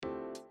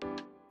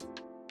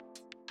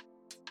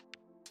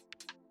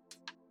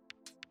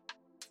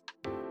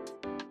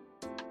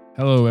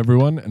Hello,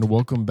 everyone, and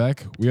welcome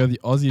back. We are the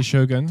Aussie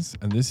Shoguns,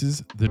 and this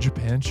is the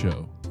Japan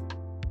Show.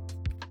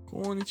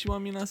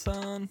 Konnichiwa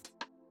minasan.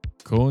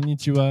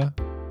 Konnichiwa.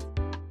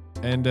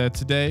 And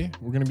today,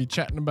 we're going to be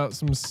chatting about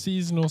some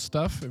seasonal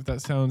stuff, if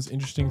that sounds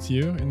interesting to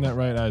you. Isn't that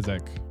right,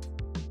 Isaac?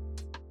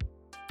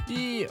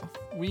 Yeah,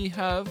 we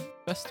have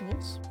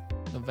festivals,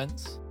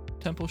 events,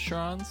 temple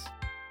shrines,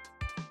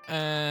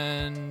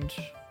 and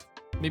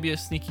maybe a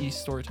sneaky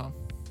story time.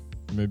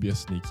 Maybe a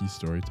sneaky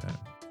story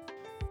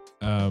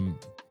time.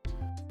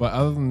 But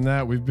other than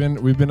that, we've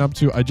been up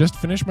to. I just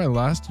finished my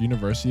last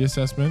university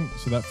assessment,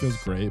 so that feels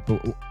great.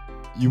 But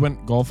you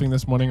went golfing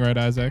this morning, right,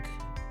 Isaac?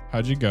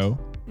 How'd you go?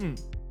 Could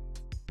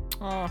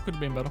have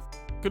been better.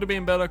 Could have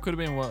been better. Could have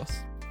been worse.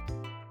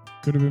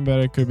 Could have been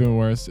better. Could have been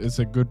worse. It's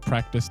a good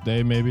practice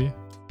day, maybe.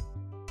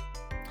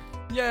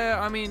 Yeah,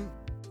 I mean,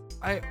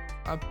 I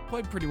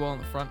played pretty well on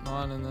the front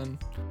nine, and then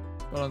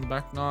got on the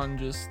back nine,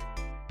 just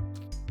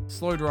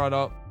slowed right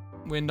up.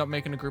 We ended up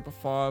making a group of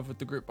 5 with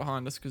the group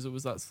behind us because it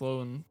was that slow,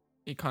 and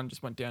it kind of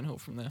just went downhill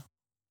from there.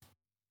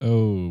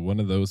 Oh, one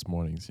of those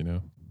mornings, you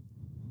know.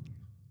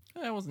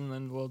 Yeah, it wasn't the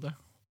end of the world though.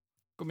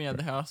 Got me out of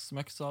the house, some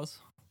exercise,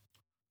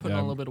 putting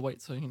Yeah, on a little bit of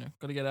weight, so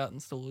got to get out and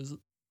still lose it.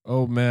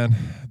 Oh man,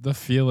 the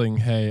feeling.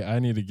 Hey, I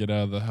need to get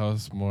out of the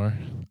house more.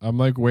 I'm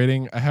like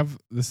waiting. I have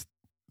this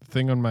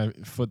thing on my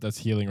foot that's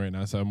healing right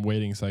now, so I'm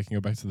waiting so I can go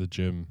back to the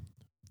gym.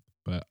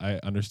 But I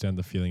understand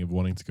the feeling of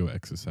wanting to go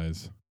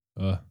exercise.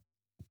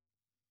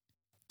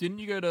 Didn't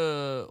you go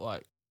to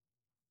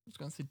I was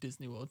gonna say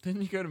Disney World.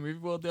 Didn't you go to Movie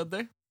World the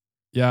other day?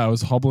 Yeah, I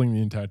was hobbling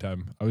the entire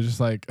time. I was just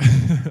like,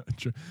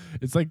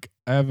 it's like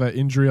I have an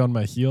injury on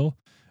my heel,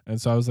 and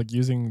so I was like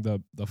using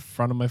the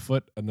front of my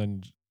foot and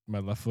then my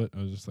left foot.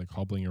 I was just like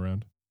hobbling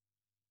around.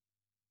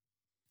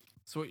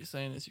 So what you're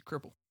saying is you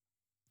cripple.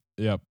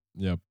 Yep,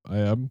 I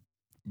am.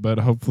 But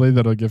hopefully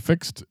that'll get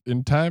fixed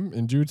in time,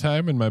 in due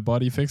time, and my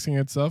body fixing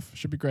itself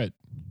should be great.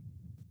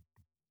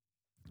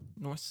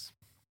 Nice.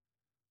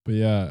 But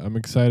yeah, I'm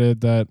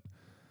excited that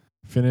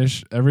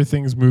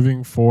everything's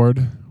moving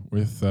forward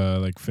with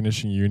like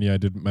finishing uni. I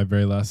did my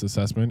very last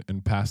assessment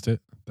and passed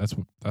it. That's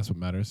what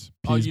matters.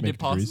 P's you make did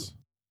pass degrees.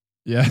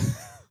 it? Yeah.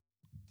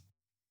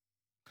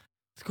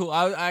 It's cool.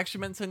 I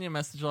actually meant to send you a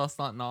message last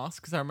night and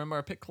ask because I remember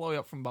I picked Chloe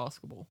up from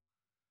basketball.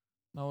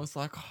 And I was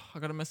like, I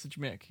got to message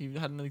Mick. He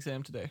had an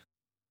exam today.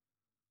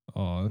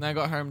 Oh, And I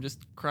got home,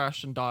 just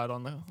crashed and died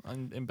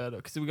in bed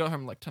because we got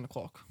home like 10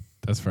 o'clock.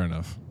 that's fair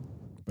enough.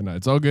 But no,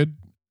 it's all good.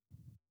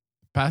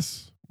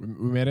 Pass. We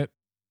made it.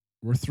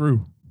 We're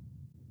through.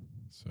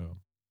 So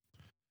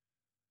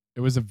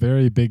it was a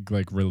very big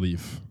like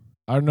relief.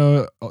 I don't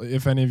know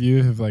if any of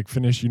you have like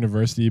finished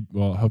university.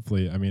 Well,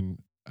 hopefully, I mean,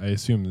 I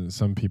assume that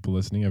some people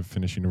listening have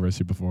finished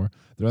university before.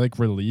 They're like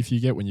relief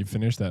you get when you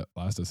finish that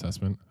last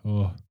assessment.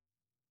 Oh,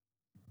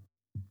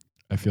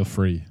 I feel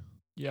free.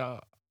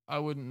 Yeah, I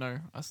wouldn't know.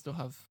 I still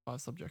have 5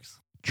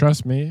 subjects.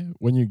 Trust me,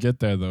 when you get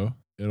there though,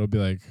 it'll be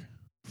like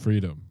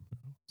freedom.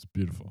 It's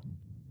beautiful.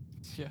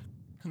 Yeah.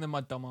 And then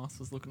my dumbass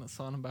was looking at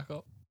signing back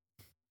up.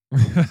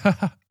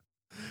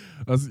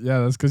 That's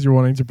because you're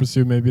wanting to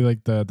pursue maybe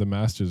like the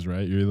masters,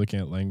 right? You're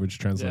looking at language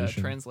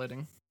translation. Yeah,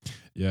 translating.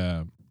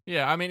 Yeah.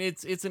 Yeah, I mean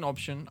it's an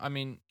option. I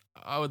mean,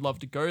 I would love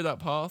to go that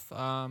path.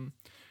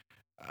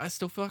 I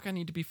still feel like I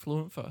need to be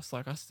fluent first.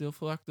 Like I still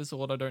feel like there's a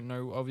lot I don't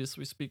know.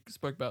 Obviously, we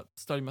spoke about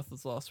study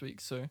methods last week,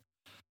 so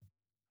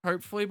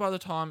hopefully by the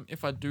time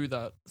if I do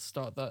that,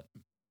 start that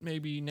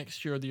maybe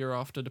next year or the year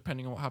after,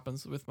 depending on what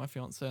happens with my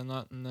fiance and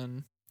that, and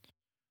then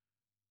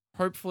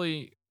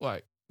hopefully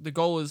like the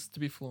goal is to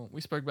be fluent.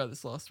 We spoke about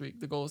this last week.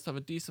 The goal is to have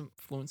a decent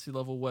fluency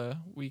level where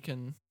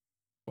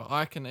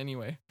I can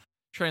anyway,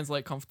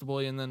 translate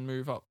comfortably and then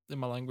move up in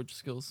my language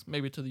skills,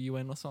 maybe to the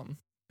UN or something.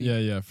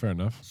 Yeah, fair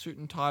enough. Suit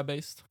and tie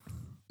based.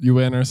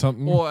 UN or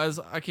something? Or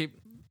as I keep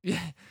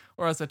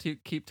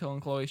telling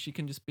Chloe, she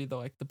can just be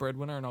the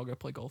breadwinner and I'll go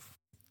play golf.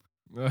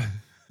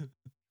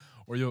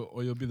 or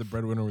you'll be the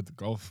breadwinner with the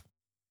golf.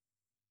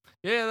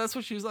 Yeah, that's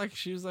what she was like.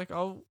 She was like,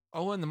 I'll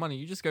earn the money.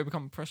 You just go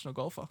become a professional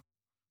golfer.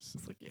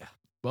 It's like, yeah.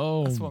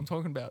 Boom. That's what I'm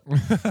talking about.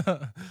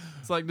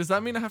 It's like, does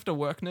that mean I have to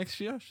work next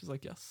year? She's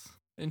like, yes.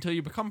 Until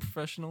you become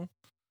professional,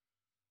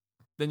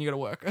 then you got to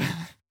work.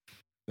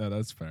 No,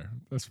 that's fair.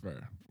 That's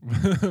fair.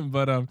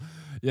 But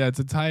yeah,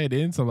 to tie it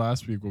into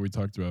last week what we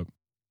talked about.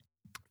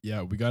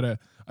 Yeah,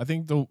 I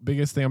think the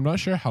biggest thing, I'm not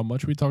sure how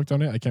much we talked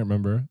on it. I can't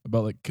remember.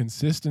 About like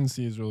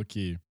consistency is really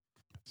key.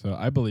 So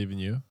I believe in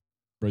you.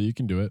 Bro, you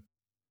can do it.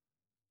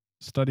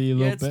 Study a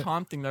little bit. Yeah, it's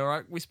time thing though,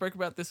 right? We spoke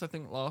about this, I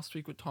think, last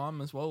week with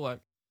time as well. Like,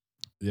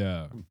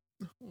 yeah.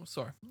 Oh,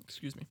 sorry,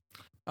 excuse me.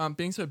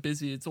 Being so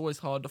busy, it's always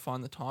hard to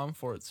find the time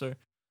for it. So,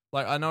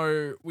 like, I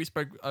know we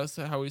spoke as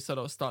to how we said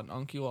I was starting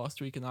Anki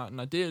last week and that, and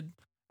I did,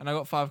 and I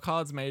got 5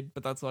 cards made,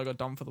 but that's all I got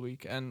done for the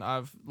week, and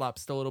I've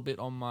lapsed a little bit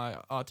on my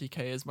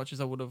RTK as much as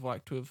I would have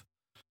liked to have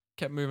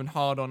kept moving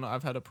hard on.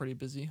 I've had a pretty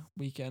busy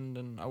weekend,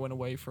 and I went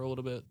away for a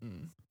little bit,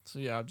 and so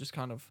yeah, I've just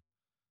kind of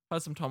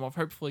had some time off.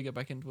 Hopefully, get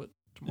back into it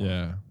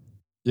tomorrow.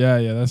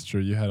 Yeah, that's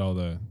true. You had all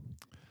the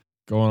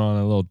going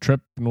on a little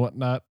trip and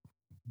whatnot.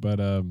 But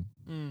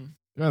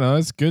Yeah, no,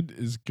 it's good.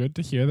 It's good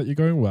to hear that you're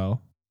going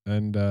well.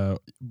 And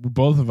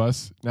both of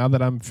us, now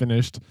that I'm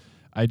finished,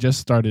 I just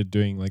started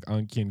doing like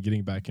Anki and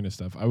getting back into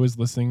stuff. I was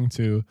listening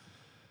to.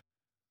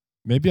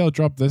 Maybe I'll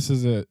drop this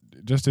as a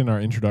just in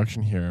our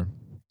introduction here.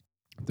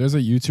 There's a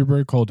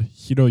YouTuber called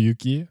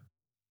Hiroyuki,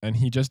 and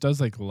he just does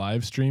like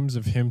live streams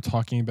of him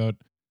talking about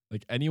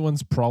like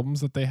anyone's problems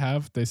that they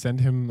have. They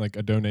send him like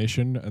a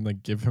donation and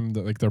like give him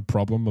like their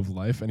problem of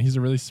life, and he's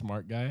a really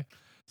smart guy.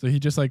 So he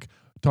just like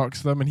talks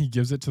to them and he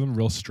gives it to them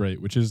real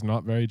straight, which is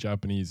not very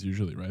Japanese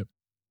usually, right?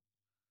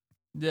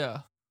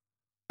 Yeah.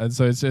 And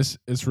so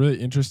it's really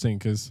interesting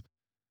because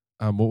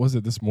what was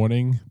it this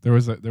morning? There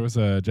was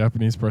a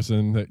Japanese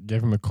person that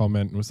gave him a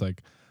comment and was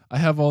like, I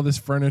have all this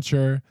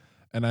furniture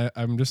and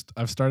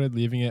I've started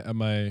leaving it at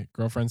my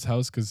girlfriend's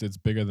house because it's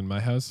bigger than my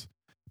house.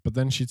 But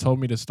then she told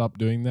me to stop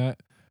doing that.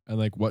 And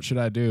like, what should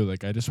I do?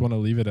 Like, I just want to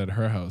leave it at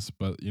her house,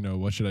 but you know,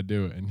 what should I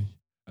do?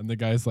 And the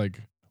guy's like,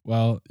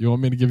 well, you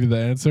want me to give you the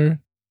answer?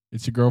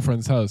 It's your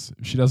girlfriend's house.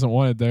 If she doesn't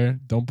want it there,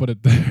 don't put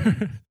it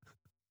there.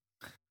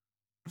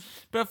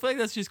 But I feel like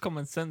that's just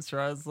common sense,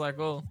 right? It's like,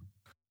 well,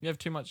 you have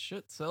too much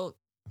shit, sell it.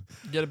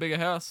 Get a bigger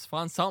house,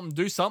 find something,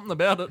 do something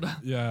about it.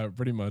 Yeah,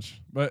 pretty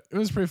much. But it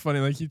was pretty funny.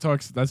 Like he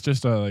talks, that's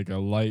just a like a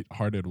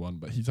light-hearted one,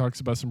 but he talks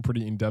about some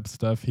pretty in-depth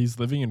stuff. He's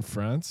living in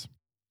France.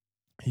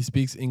 He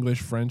speaks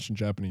English, French, and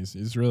Japanese.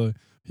 He's really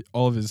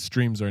all of his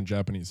streams are in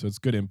Japanese, so it's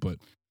good input.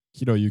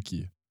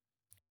 Hiroyuki.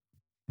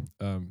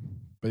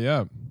 But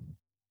yeah,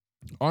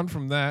 on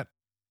from that,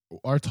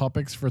 our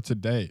topics for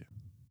today.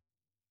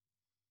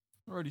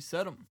 Already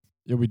said them.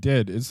 Yeah, we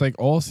did. It's like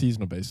all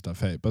seasonal based stuff,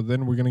 hey. But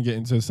then we're gonna get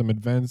into some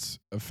events,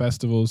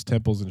 festivals,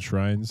 temples, and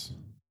shrines,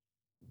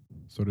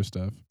 sort of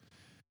stuff.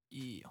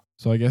 Yeah.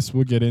 So I guess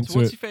we'll get into So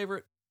what's it. your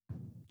favorite?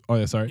 Oh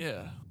yeah, sorry.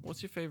 Yeah.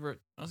 What's your favorite?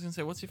 I was gonna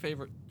say, what's your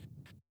favorite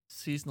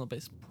seasonal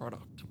based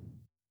product?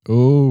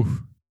 Oh,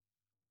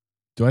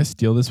 do I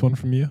steal this one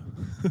from you?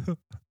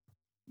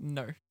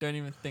 No, don't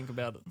even think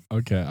about it.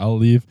 Okay, I'll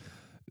leave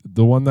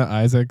the one that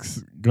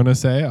Isaac's gonna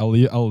say. I'll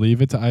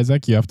leave it to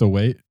Isaac. You have to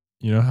wait.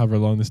 You know, however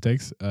long this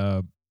takes.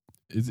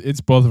 It's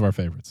both of our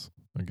favorites.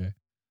 Okay,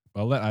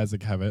 I'll let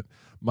Isaac have it.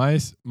 My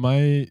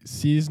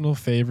seasonal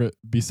favorite,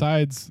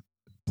 besides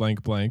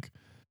blank blank,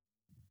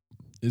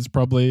 is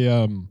probably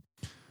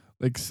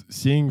like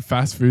seeing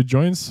fast food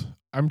joints.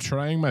 I'm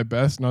trying my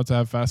best not to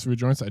have fast food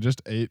joints. I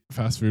just ate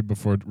fast food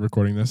before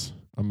recording this.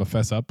 I'm a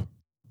fess up.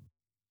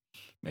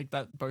 Make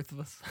that both of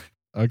us.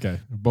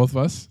 Okay, both of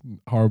us,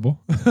 horrible.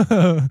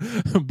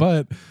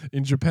 But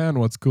in Japan,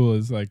 what's cool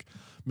is like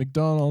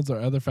McDonald's or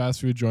other fast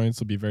food joints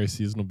will be very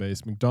seasonal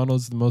based.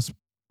 McDonald's is the most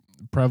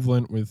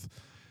prevalent with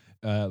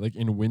like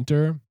in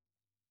winter.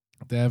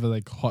 They have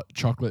like hot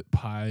chocolate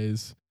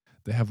pies.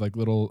 They have like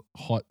little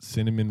hot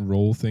cinnamon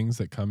roll things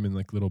that come in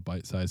like little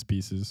bite-sized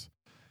pieces.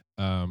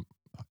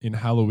 In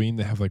Halloween,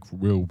 they have like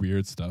real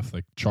weird stuff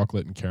like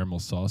chocolate and caramel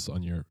sauce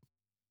on your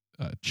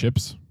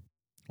chips,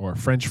 or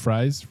French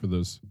fries for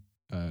those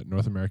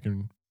North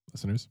American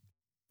listeners.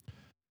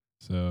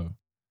 So,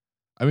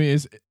 I mean,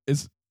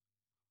 it's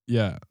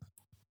yeah,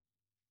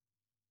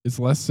 it's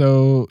less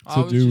so I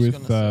to was do just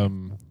with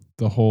gonna say.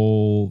 the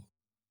whole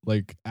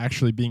like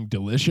actually being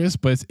delicious,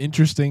 but it's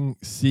interesting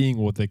seeing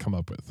what they come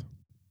up with.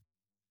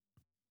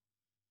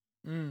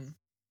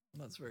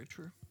 That's very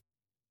true.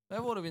 They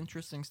have a lot of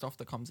interesting stuff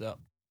that comes out.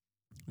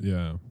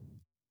 Yeah.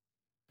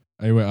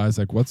 Anyway,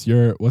 Isaac, what's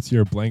your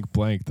blank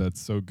blank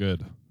that's so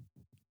good?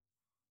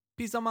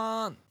 Pizza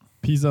man,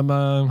 Pizza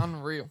man.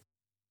 unreal.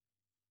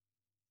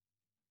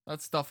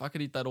 That stuff I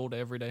could eat that all day,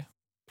 every day.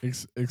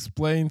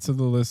 Explain to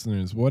the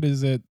listeners, what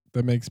is it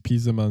that makes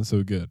pizza man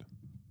so good?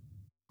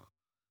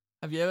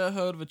 Have you ever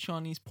heard of a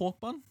Chinese pork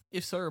bun?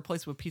 If so,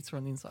 replace it with pizza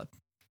on the inside.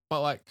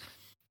 But like,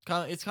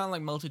 it's kind of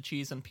like melted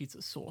cheese and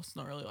pizza sauce,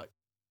 not really like,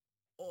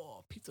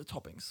 pizza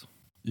toppings.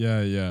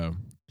 Yeah.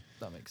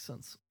 That makes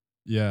sense.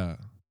 Yeah.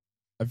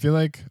 I feel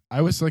like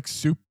I was like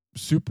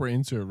super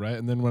into it, right?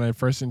 And then when I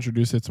first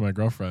introduced it to my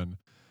girlfriend,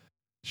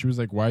 she was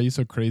like, why are you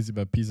so crazy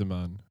about pizza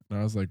man? And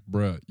I was like,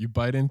 bruh, you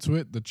bite into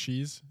it, the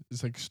cheese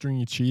is like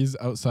stringy cheese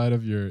outside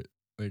of your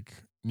like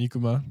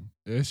nikuma.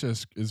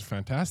 It's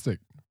fantastic.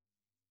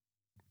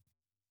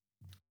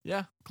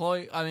 Yeah,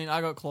 Chloe. I mean,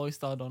 I got Chloe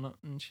started on it,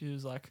 and she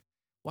was like,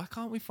 "Why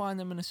can't we find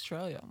them in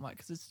Australia?" I'm like,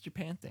 "Cause it's a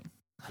Japan thing."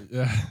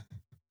 Yeah.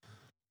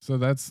 So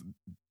that's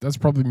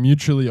probably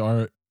mutually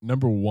our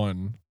number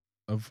one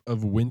of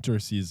winter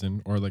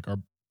season, or like our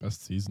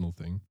best seasonal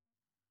thing.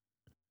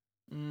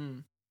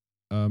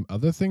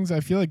 Other things,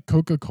 I feel like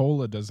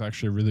Coca-Cola does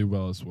actually really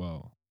well as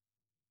well.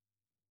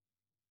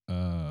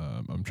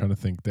 I'm trying to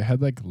think. They had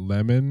like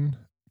lemon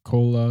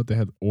cola. They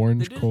had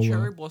orange They did cola. a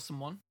cherry blossom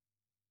one.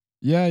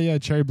 Yeah,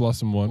 cherry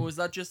blossom one. Or was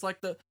that just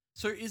like the?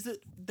 So is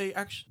it they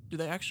actually do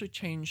they actually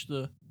change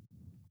the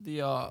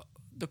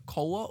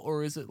cola,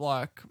 or is it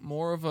like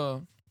more of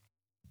a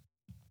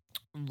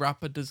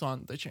wrapper design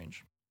that they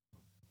change?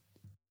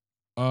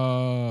 You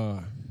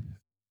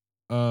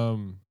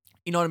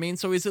know what I mean?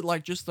 So is it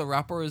like just the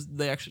wrapper, or is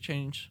they actually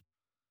change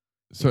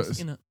so things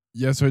in it?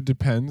 Yeah, so it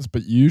depends,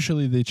 but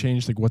usually they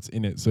change like what's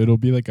in it. So it'll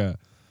be like a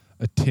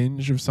a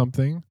tinge of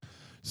something.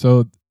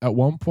 So at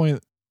one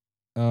point,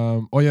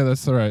 oh yeah,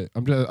 that's all right.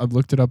 I've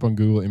looked it up on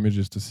Google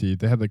Images to see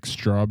they had like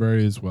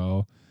strawberry as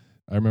well.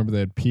 I remember they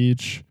had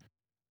peach,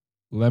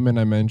 lemon.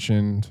 I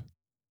mentioned.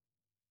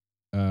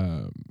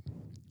 Um,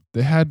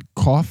 they had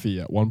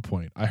coffee at one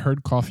point. I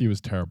heard coffee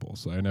was terrible,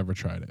 so I never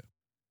tried it.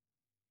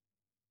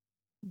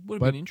 Would have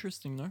But- been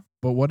interesting though.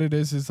 But what it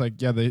is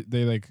like, yeah, they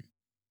like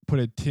put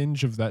a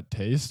tinge of that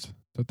taste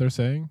that they're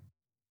saying.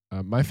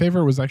 My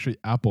favorite was actually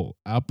apple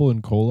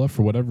and cola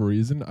for whatever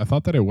reason. I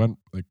thought that it went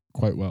like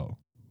quite well.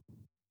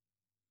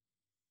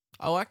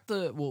 I like a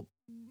little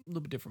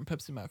bit different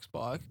Pepsi Max, but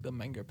I like the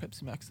mango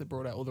Pepsi Max they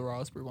brought out, or the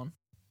raspberry one.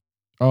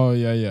 Oh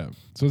yeah, yeah.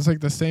 So it's like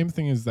the same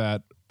thing as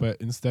that, but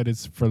instead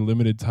it's for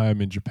limited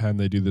time in Japan.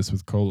 They do this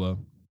with cola,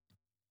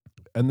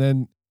 and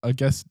then I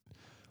guess,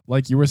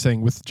 like you were saying,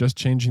 with just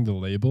changing the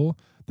label,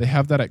 they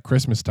have that at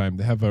Christmas time.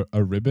 They have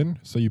a ribbon,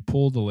 so you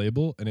pull the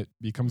label and it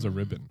becomes a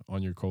ribbon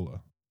on your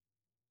cola.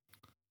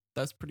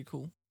 That's pretty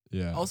cool.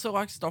 Yeah. I also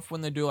like stuff when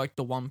they do like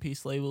the One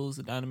Piece labels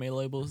and anime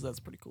labels. That's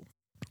pretty cool.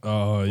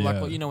 Oh yeah.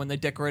 Like when they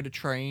decorate a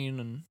train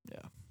and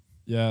yeah.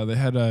 Yeah, they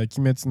had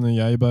Kimetsu no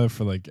Yaiba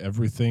for like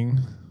everything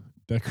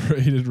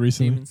decorated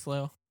recently. Demon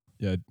Slayer.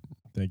 Yeah,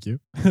 thank you.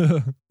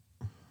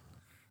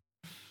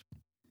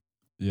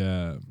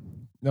 Yeah.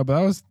 No,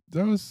 but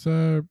that was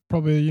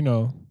probably,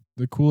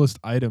 the coolest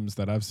items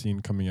that I've seen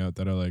coming out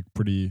that are like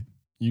pretty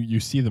you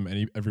see them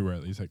everywhere,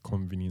 at least like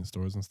convenience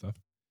stores and stuff.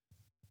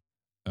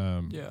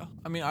 Yeah.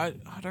 I mean, I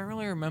don't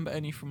really remember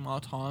any from our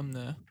time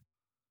there.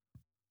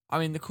 I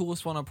mean, the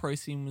coolest one I've probably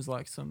seen was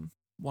like some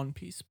One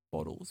Piece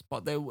bottles,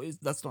 but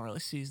that's not really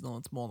seasonal.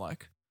 It's more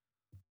like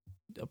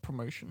a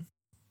promotion.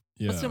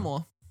 Yeah. But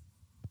similar.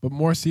 But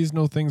more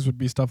seasonal things would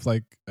be stuff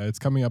like it's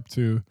coming up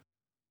to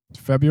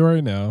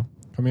February now,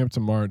 coming up to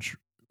March,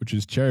 which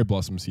is cherry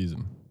blossom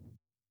season.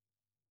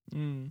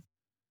 Mm.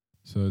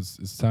 So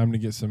it's time to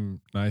get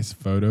some nice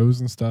photos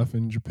and stuff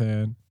in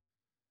Japan.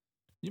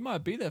 You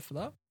might be there for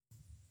that.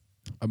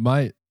 I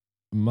might.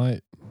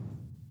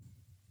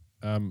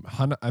 I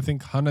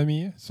think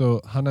Hanami.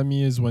 So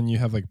Hanami is when you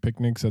have like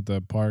picnics at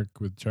the park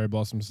with cherry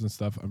blossoms and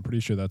stuff. I'm pretty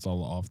sure that's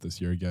all off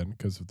this year again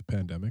because of the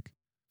pandemic.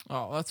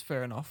 Oh, that's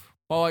fair enough.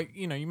 Well, like,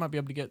 you might be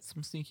able to get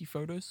some sneaky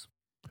photos.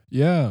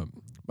 Yeah,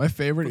 my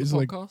favorite For the is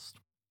like. podcast.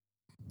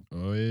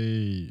 Oh,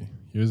 hey,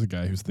 here's a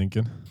guy who's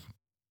thinking.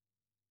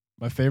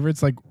 My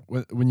favorite's like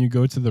when you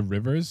go to the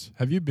rivers.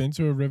 Have you been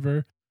to a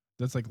river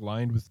that's like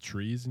lined with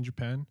trees in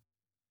Japan?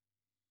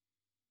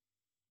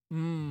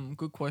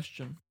 Good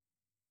question.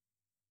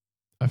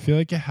 I feel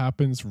like it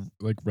happens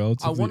like I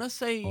relatively want to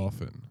say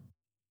often.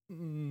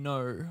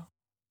 no.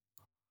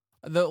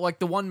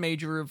 The one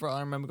major river I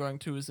remember going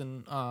to is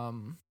in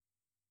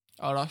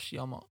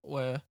Arashiyama,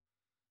 where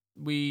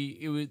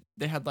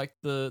they had like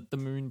the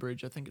moon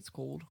bridge, I think it's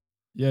called.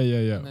 Yeah.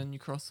 And then you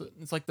cross it.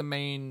 It's like the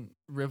main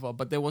river,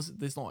 but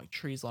there's not like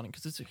trees on it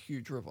because it's a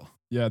huge river.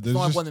 Yeah, It's there's not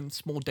like just, one of them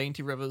small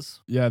dainty rivers.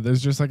 yeah,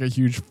 there's just like a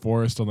huge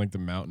forest on like the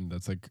mountain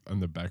that's like on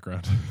the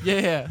background.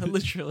 Yeah,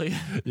 literally.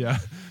 Yeah.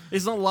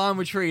 It's not lined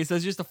with trees.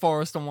 There's just a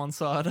forest on one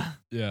side.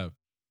 Yeah.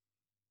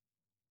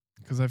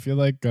 Because I feel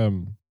like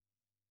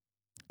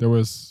there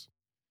was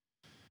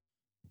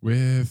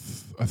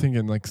with I think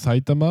in like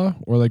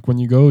Saitama or like when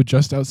you go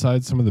just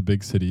outside some of the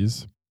big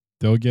cities,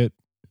 they'll get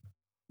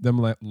them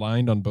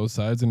lined on both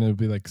sides and it'll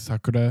be like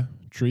sakura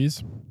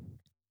trees.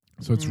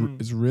 So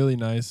it's really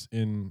nice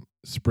in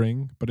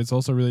spring, but it's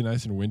also really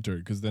nice in winter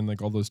because then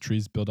like all those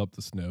trees build up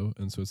the snow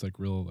and so it's like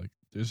real like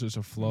there's just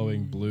a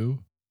flowing blue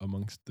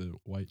amongst the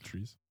white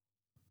trees.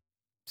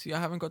 See, I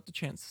haven't got the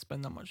chance to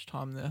spend that much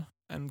time there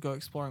and go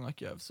exploring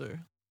like you have, so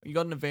you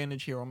got an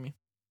advantage here on me.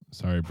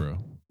 Sorry, bro.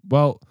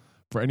 Well,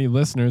 for any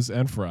listeners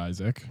and for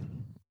Isaac,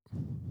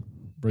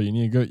 bro, you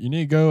need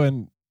to go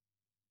and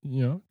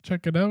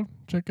check it out.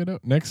 Check it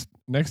out.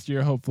 Next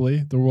year,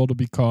 hopefully, the world will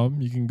be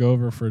calm. You can go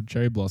over for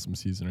cherry blossom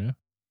season, yeah?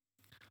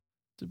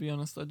 To be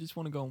honest, I just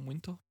want to go in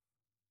winter. Oh,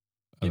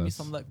 Give me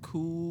some of that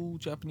cool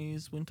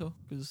Japanese winter,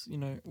 because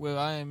where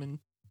I am in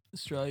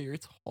Australia,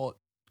 it's hot.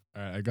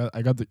 All right, I got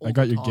All your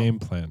the game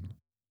plan.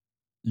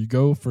 You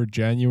go for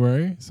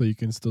January so you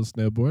can still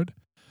snowboard,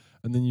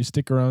 and then you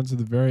stick around to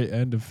the very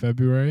end of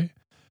February,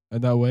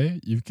 and that way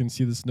you can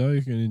see the snow,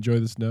 you can enjoy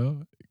the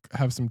snow,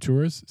 have some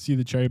tours, see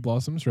the cherry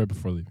blossoms right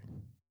before leaving.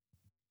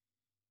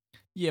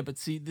 Yeah, but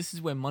see, this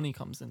is where money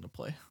comes into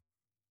play.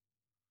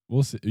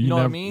 We'll see. You know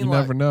what I mean? You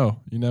never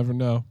know. You never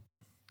know.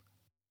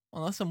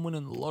 Unless I'm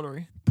winning the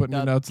lottery. Putting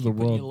it out to the Keep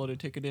putting world. your lotto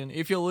ticket in.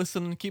 If you're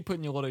listening, keep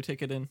putting your lotto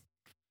ticket in.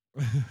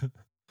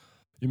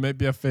 You might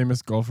be a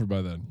famous golfer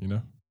by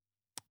then,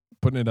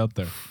 Putting it out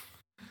there.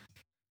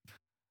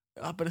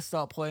 I better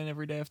start playing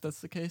every day if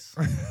that's the case.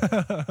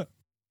 But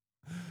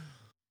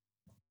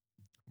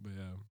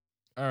yeah.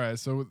 All right.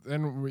 So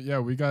then,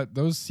 we got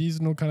those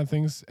seasonal kind of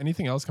things.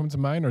 Anything else come to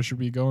mind, or should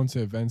we go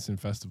into events and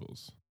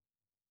festivals?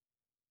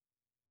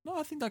 No,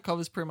 I think that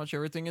covers pretty much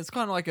everything. It's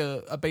kind of like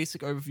a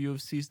basic overview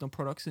of seasonal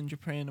products in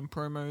Japan and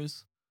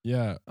promos.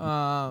 Yeah.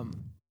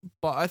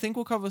 But I think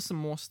we'll cover some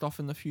more stuff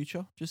in the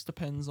future. Just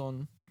depends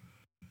on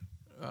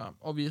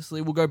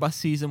obviously we'll go by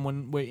season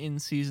when we're in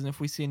season. If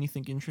we see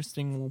anything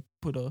interesting, we'll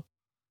put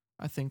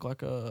I think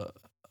like a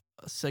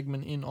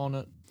segment in on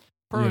it.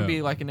 Probably Yeah.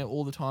 be like an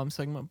all the time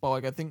segment, but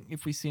like I think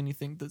if we see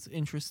anything that's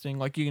interesting,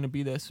 like you're gonna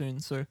be there soon,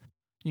 so you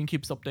can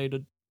keep us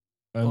updated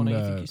on And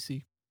anything you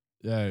see.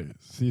 yeah,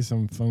 see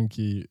some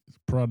funky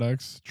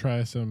products,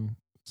 try some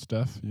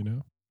stuff, you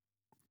know.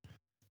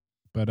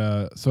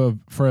 But so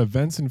for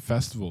events and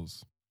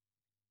festivals,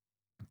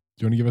 do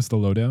you want to give us the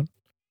lowdown?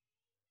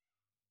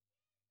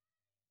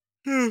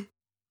 I'm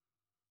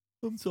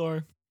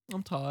sorry,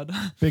 I'm tired.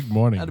 Big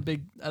morning. Had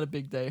a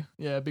big day.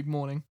 Yeah, big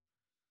morning.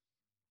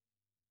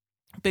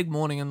 Big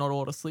morning and not a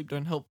lot of sleep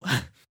don't help.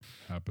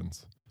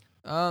 Happens.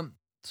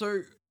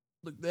 So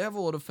look, they have a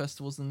lot of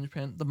festivals in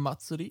Japan. The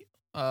Matsuri,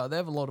 they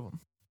have a lot of them.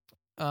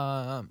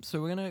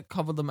 So we're gonna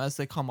cover them as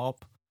they come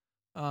up.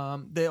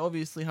 They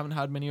obviously haven't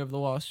had many over the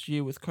last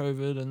year with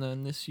COVID, and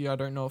then this year I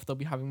don't know if they'll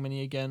be having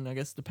many again. I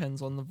guess it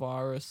depends on the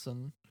virus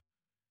and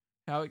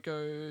how it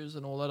goes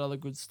and all that other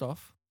good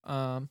stuff.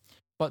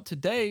 But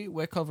today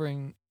we're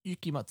covering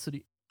Yuki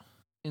Matsuri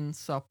in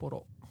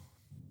Sapporo,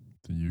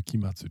 The Yuki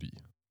Matsuri.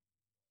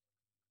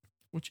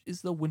 which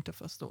is the winter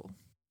festival.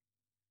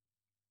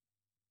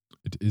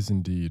 It is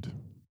indeed.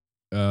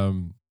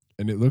 And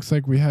it looks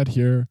like we had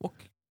here. What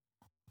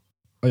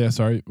Oh yeah,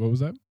 sorry. What was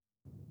that?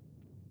 I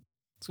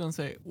was gonna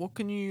say, what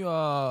can you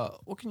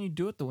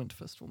do at the winter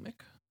festival,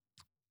 Mick?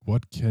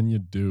 What can you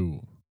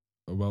do?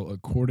 Well,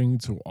 according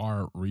to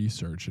our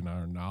research and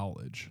our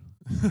knowledge,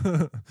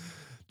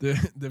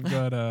 they've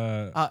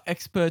got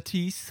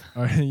Expertise.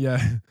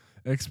 yeah,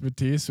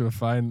 expertise to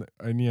find.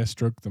 I need to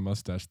stroke the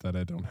mustache that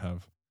I don't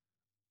have.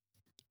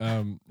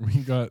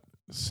 We got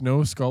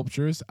snow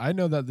sculptures. I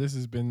know that this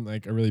has been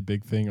like a really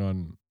big thing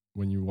on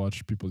when you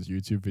watch people's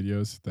YouTube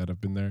videos that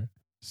have been there.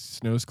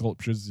 Snow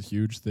sculptures is a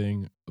huge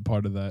thing, a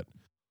part of that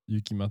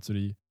Yuki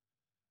Matsuri.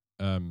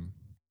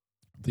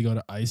 They got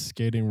an ice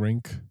skating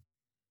rink.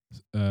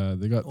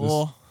 They got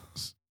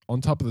this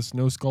on top of the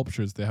snow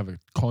sculptures. They have a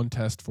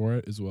contest for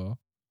it as well.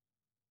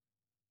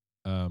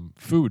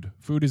 Food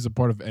is a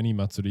part of any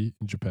Matsuri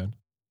in Japan.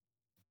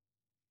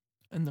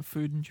 And the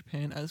food in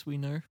Japan, as we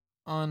know,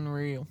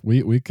 unreal.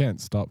 We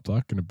can't stop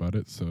talking about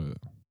it. So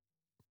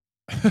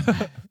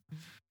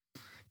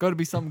Got to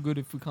be something good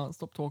if we can't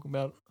stop talking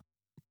about it.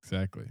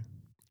 exactly.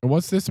 And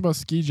what's this about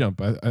ski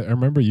jump? I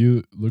remember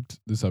you looked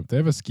this up. They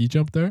have a ski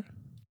jump there.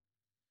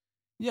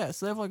 Yeah,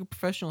 so they have like a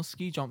professional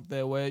ski jump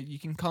there where you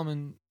can come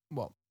and,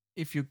 well,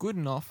 if you're good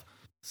enough,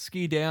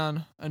 ski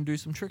down and do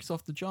some tricks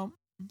off the jump,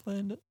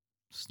 land it,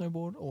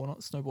 snowboard, or not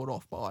snowboard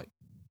off, but like,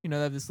 you know,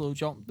 they have this little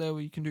jump there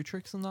where you can do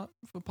tricks and that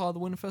for part of the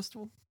winter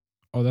festival.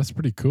 Oh, that's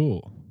pretty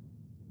cool.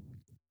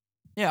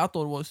 Yeah, I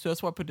thought it was too.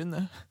 That's why I put it in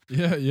there.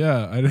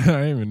 Yeah. I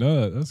didn't even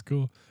know that. That's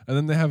cool. And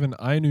then they have an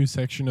Ainu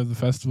section of the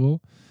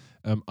festival.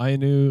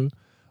 Ainu,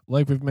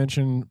 like we've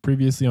mentioned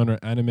previously on our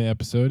anime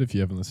episode, if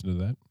you haven't listened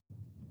to that,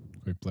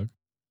 quick plug.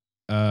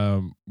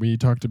 We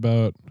talked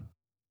about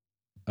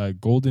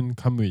Golden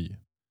Kamui,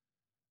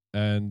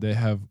 and they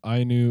have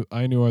Ainu.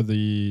 Ainu are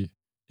the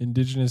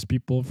indigenous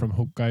people from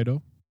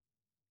Hokkaido,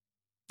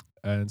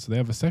 and so they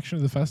have a section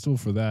of the festival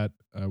for that,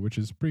 which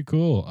is pretty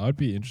cool. I'd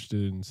be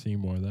interested in seeing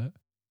more of that.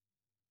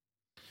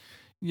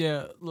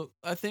 Yeah, look,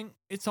 I think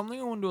it's something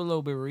I want to do a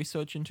little bit of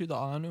research into the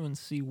Ainu and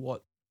see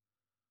what.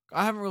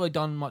 I haven't really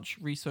done much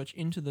research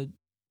into the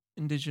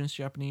indigenous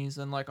Japanese,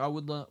 and like I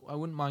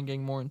wouldn't mind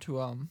getting more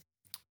into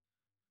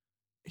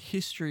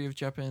history of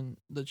Japan,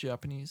 the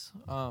Japanese.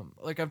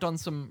 Like I've done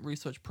some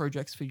research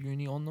projects for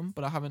uni on them,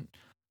 but I haven't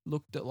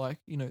looked at like,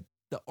 you know,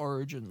 the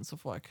origins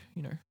of like,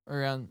 you know,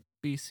 around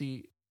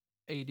BC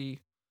AD.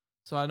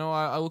 So I know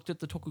I looked at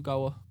the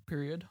Tokugawa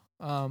period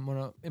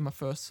when in my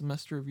first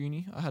semester of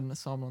uni. I had an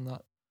assignment on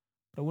that,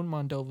 but I wouldn't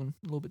mind delving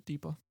a little bit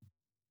deeper.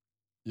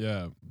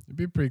 Yeah, it'd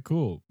be pretty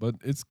cool. But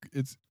it's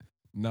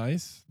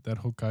nice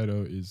that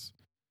Hokkaido is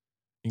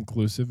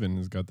inclusive and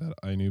has got that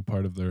Ainu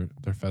part of their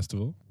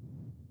festival.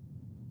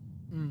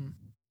 Mm.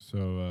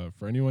 So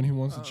for anyone who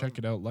wants to check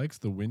it out, likes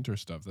the winter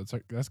stuff,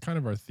 that's kind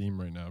of our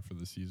theme right now for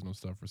the seasonal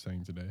stuff we're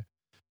saying today.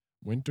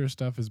 Winter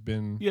stuff has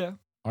been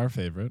our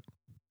favorite.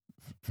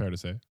 Fair to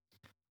say.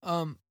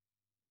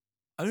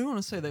 I do want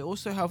to say they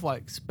also have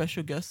like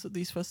special guests at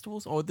these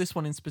festivals, or this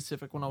one in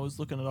specific. When I was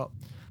looking it up,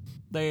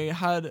 they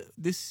had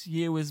this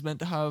year was meant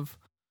to have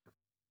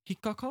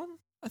Hikakan,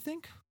 I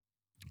think.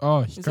 Oh,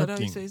 Is that how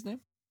you Hikakin. say his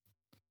name?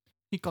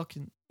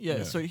 Hikakin.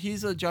 Yeah, so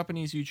he's a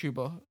Japanese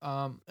YouTuber.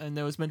 And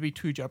there was meant to be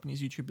 2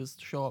 Japanese YouTubers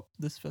to show up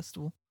this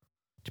festival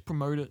to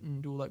promote it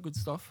and do all that good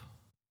stuff.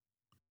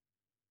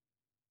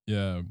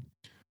 Yeah.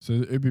 So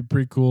it'd be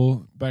pretty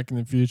cool back in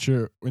the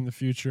future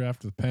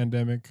after the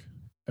pandemic.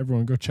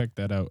 Everyone go check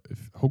that out.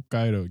 If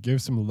Hokkaido,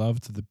 give some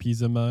love to the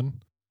Pizza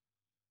Man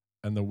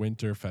and the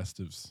winter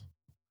festives.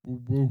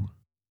 Woo woo.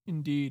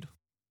 Indeed.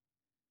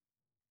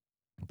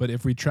 But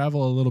if we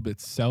travel a little bit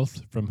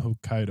south from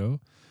Hokkaido,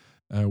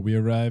 we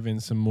arrive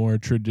in some more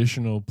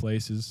traditional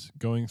places,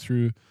 going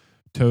through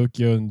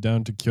Tokyo and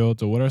down to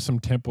Kyoto. What are some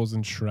temples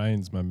and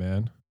shrines, my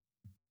man?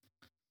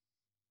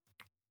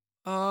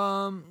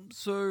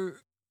 So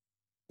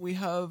we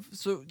have,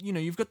 so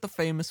you've got the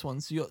famous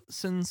ones. You got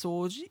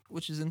Sensoji,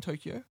 which is in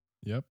Tokyo,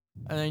 Yep.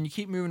 and then you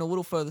keep moving a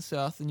little further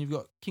south, and you've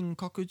got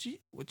Kinkakuji,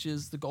 which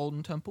is the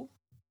Golden Temple.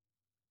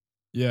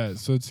 Yeah.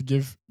 So to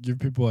give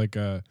people like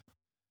a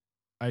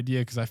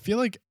idea, because I feel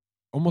like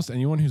almost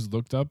anyone who's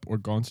looked up or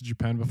gone to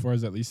Japan before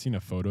has at least seen a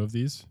photo of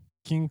these.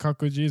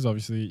 Kinkakuji is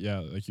obviously, yeah,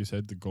 like you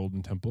said, the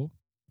Golden Temple.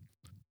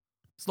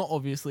 It's not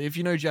obviously. If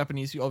you know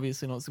Japanese, you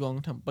obviously know it's the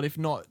Golden Temple. But if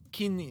not,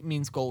 Kin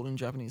means gold in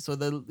Japanese. So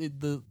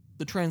the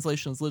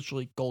translation is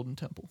literally Golden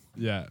Temple.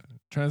 Yeah.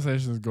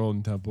 Translation is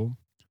Golden Temple.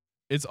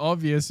 It's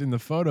obvious in the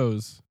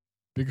photos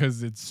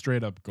because it's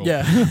straight up gold.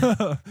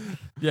 Yeah.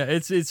 Yeah,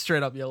 it's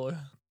straight up yellow.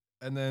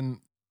 And then,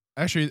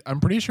 actually,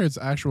 I'm pretty sure it's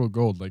actual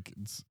gold. Like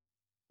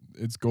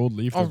it's gold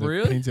leaf. Oh,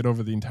 really? Painted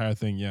over the entire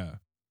thing. Yeah.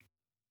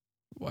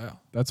 Wow.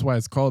 That's why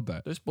it's called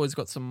that. Those boys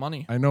got some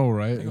money. I know,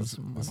 right? They got It's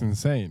some money.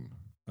 insane.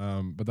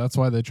 But that's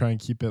why they try and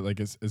keep it like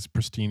as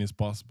pristine as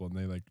possible, and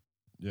they like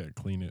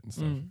clean it and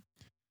stuff.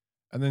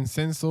 And then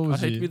Sensoji. I'd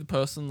hate to be the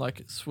person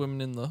like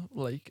swimming in the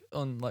lake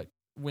on like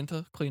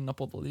winter, cleaning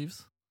up all the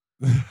leaves.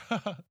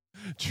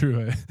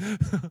 True. Eh?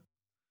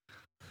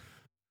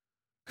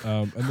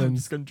 And I'm then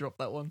just gonna drop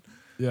that one.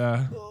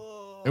 yeah,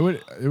 it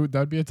would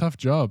that'd be a tough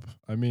job.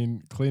 I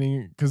mean,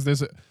 cleaning, because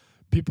there's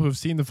people who've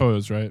seen the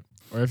photos, right?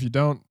 Or if you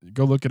don't,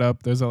 go look it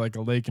up. There's a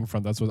lake in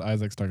front. That's what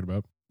Isaac's talking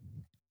about.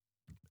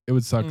 It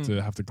would suck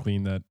to have to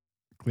clean the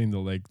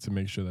lake to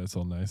make sure that it's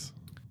all nice.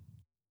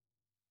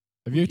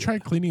 Have you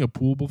tried cleaning a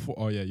pool before?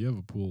 Oh yeah, you have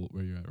a pool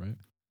where you're at, right?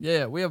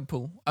 Yeah, we have a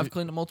pool. I've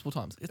cleaned it multiple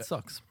times. It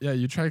sucks. Yeah,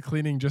 you try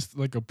cleaning just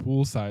like a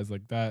pool size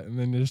like that, and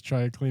then just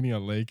try cleaning a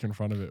lake in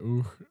front of it.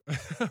 Ooh.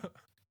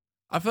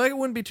 I feel like it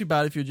wouldn't be too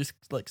bad if you're just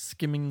like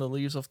skimming the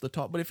leaves off the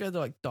top, but if you had to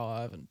like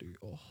dive and do,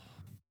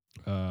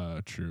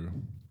 True.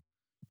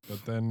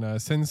 But then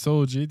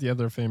Sensoji, the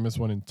other famous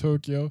one in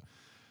Tokyo,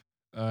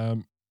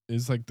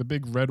 is like the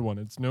big red one.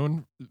 It's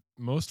known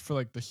most for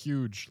like the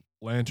huge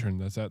lantern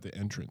that's at the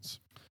entrance.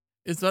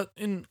 Is that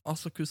in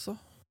Asakusa?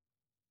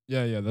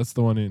 Yeah, that's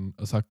the one in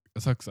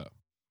Asakusa.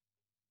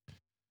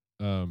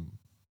 But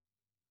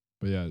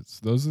yeah,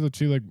 those are the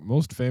two like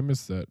most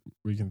famous that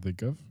we can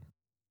think of.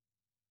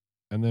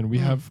 And then we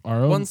have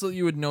our own ones that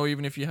you would know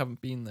even if you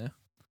haven't been there.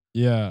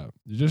 Yeah,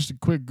 just a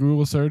quick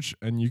Google search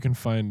and you can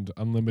find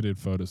unlimited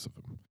photos of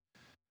them.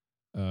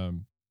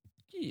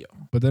 Yeah.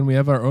 But then we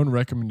have our own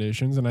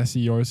recommendations, and I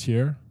see yours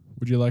here.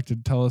 Would you like to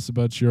tell us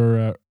about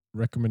your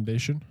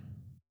recommendation?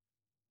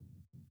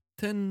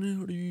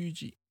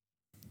 Tenryuji.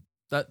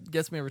 That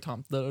gets me every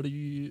time.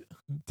 Tenryuji.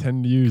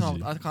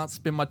 I can't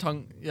spin my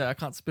tongue. Yeah, I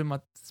can't spin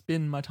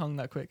my tongue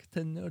that quick.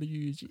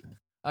 Tenryuji.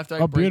 I have to.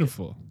 Oh,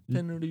 beautiful.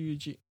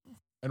 Tenryuji.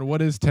 And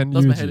what is Does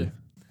my head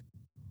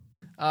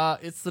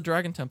Tenryuji? in. It's the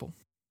dragon temple,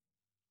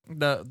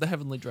 the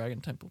heavenly dragon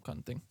temple kind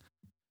of thing.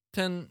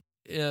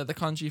 The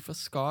kanji for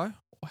sky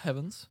or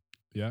heavens.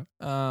 Yeah.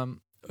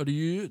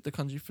 Ryu, the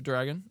kanji for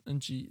dragon, and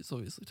Ji is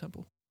obviously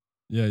temple.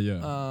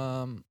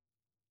 Yeah.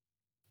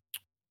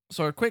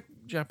 So a quick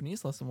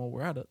Japanese lesson while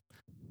we're at it.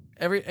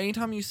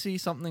 Anytime you see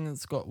something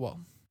that's got,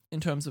 well, in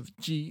terms of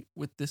Ji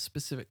with this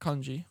specific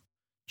kanji,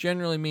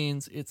 generally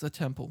means it's a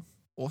temple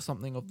or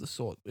something of the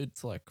sort.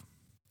 It's like,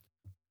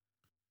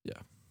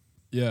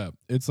 Yeah.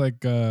 It's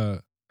like I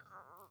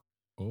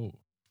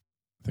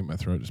think my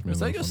throat just made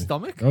was a that little your funny.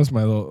 stomach? That was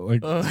my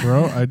little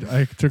throat.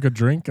 I took a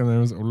drink and then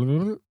it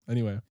was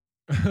anyway.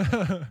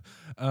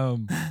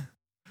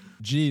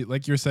 G,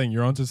 like you're saying,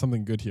 you're onto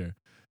something good here.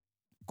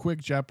 Quick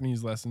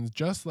Japanese lessons,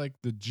 just like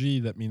the G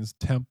that means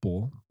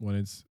temple when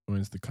it's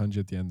the kanji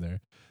at the end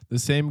there. The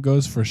same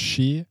goes for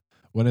shi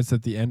when it's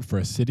at the end for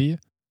a city.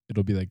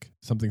 It'll be like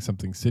something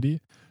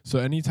city. So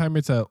anytime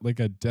it's a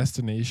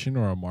destination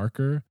or a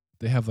marker,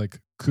 they have like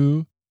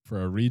ku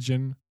for a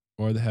region,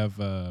 or they have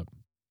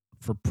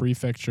for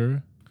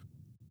prefecture,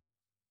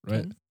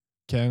 right?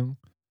 Ken.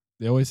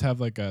 They always have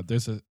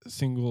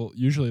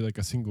usually like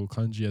a single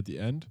kanji at the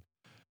end.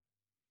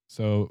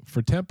 So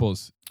for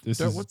temples,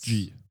 this is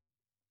G.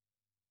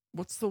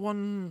 What's the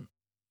one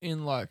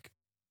in like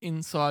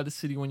inside a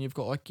city when you've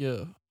got like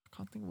I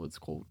can't think of what it's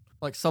called,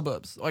 like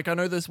suburbs. Like I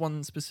know there's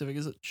one specific.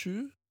 Is it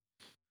Chu?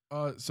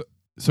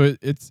 So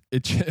it's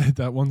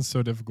that one's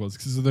so difficult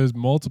because there's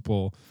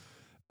multiple.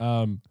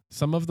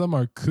 Some of them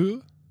are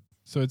ku,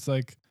 so it's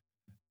like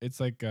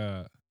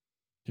here,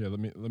 let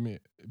me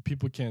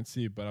people can't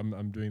see, but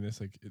I'm doing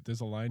this like there's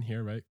a line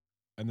here, right?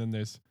 And then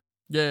there's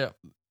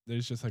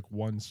just like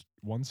one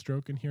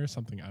stroke in here,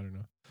 something, I don't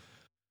know.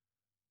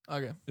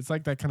 Okay. It's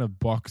like that kind of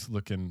box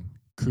looking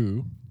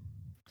ku.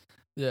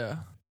 Yeah.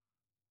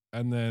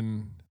 And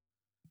then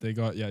they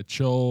got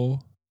cho.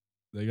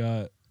 They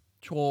got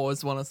cho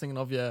is one I was thinking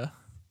of, yeah.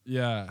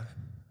 Yeah.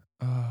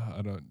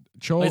 I don't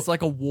cho. It's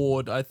like a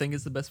ward, I think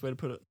is the best way to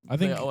put it. I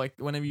think like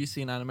whenever you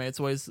see an anime, it's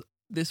always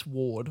this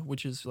ward,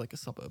 which is like a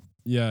suburb.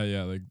 Yeah,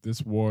 like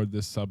this ward,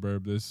 this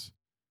suburb, this,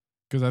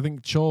 because I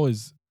think cho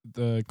is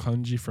the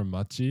kanji for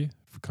machi,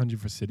 kanji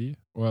for city,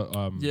 or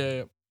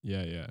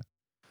yeah.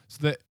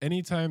 So that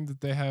anytime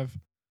that they have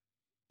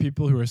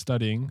people who are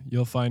studying,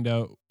 you'll find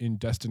out in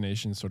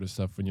destination sort of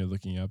stuff when you're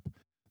looking up,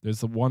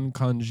 there's the one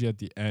kanji at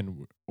the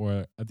end,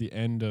 or at the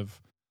end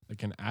of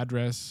like an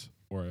address,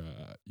 or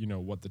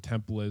what the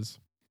temple is,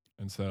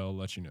 and so I'll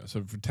let you know.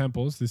 So for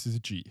temples, this is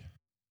G.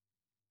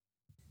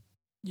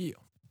 Yeah.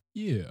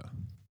 Yeah.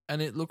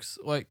 And it looks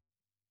like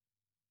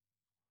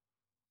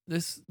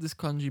this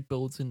kanji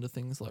builds into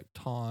things like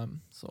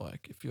time. So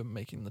like if you're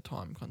making the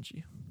time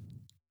kanji,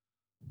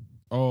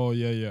 Oh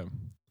yeah, yeah.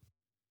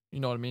 you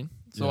know what I mean?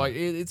 So Yeah. like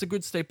it's a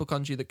good staple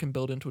kanji that can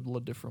build into a lot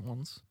of different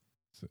ones.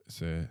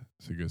 It's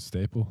a good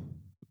staple.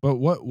 But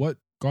what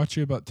got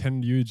you about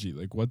Tenryuji?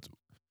 Like what?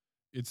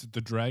 It's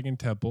the Dragon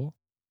Temple.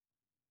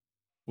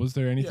 Was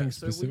there anything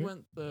So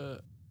specific?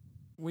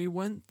 we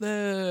went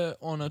there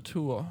on a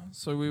tour.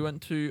 So we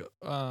went to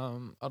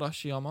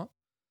Arashiyama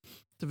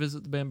to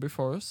visit the bamboo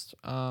forest.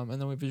 And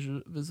then we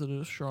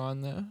visited a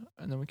shrine there,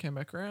 and then we came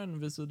back around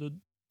and visited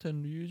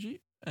Tenryuji,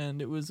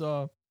 and it was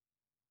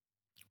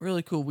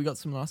really cool. We got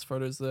some nice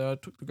photos there. I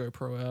took the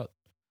GoPro out,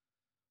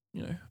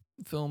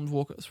 filmed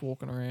us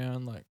walking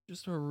around, like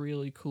just a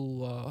really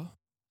cool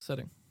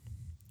setting.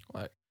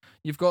 Like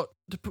you've got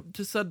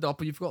to set it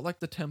up, you've got like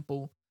the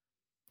temple.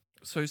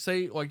 So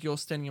say like you're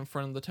standing in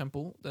front of the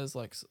temple, there's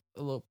like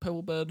a little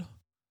pebble bed,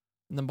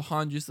 and then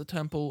behind you is the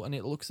temple, and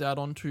it looks out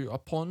onto a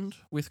pond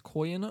with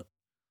koi in it,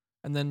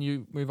 and then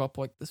you move up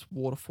like this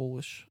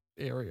waterfallish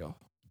area, and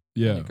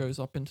Yeah. it goes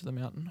up into the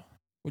mountain,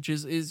 which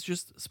is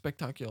just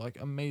spectacular,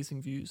 like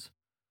amazing views.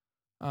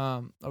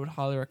 I would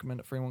highly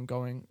recommend it for anyone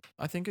going.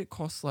 I think it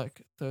costs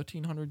like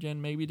 1,300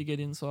 yen maybe to get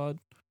inside.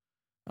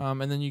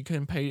 And then you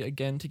can pay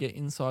again to get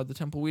inside the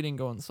temple. We didn't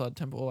go inside the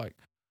temple. Like,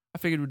 I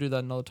figured we'd do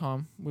that another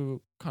time. We were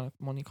kind of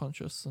money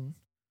conscious, and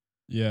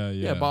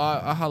Yeah.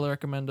 but I highly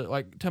recommend it.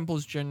 Like,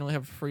 temples generally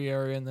have a free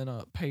area and then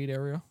a paid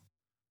area.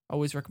 I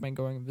always recommend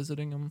going and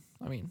visiting them.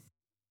 I mean,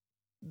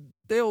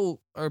 they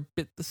all are a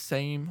bit the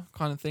same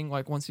kind of thing.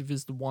 Like, once you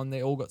visited one,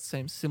 they all got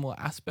similar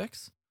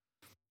aspects.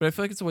 But I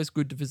feel like it's always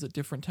good to visit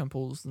different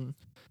temples and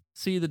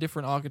see the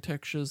different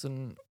architectures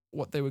and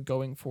what they were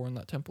going for in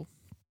that temple.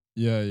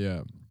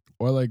 Yeah.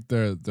 Or like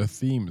the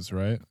themes,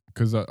 right?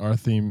 Because our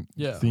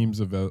themes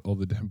of all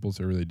the temples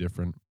are really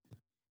different.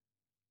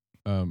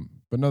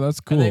 But no, that's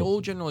cool. And they all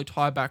generally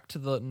tie back to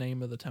the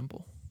name of the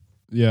temple.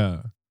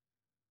 Yeah.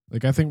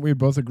 Like I think we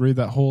both agree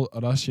that whole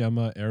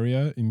Arashiyama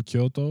area in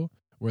Kyoto,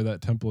 where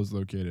that temple is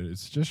located,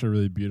 it's just a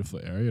really beautiful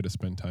area to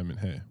spend time in.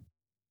 Hey.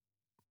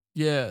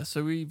 Yeah,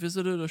 so we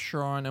visited a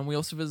shrine, and we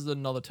also visited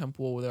another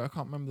temple over there. I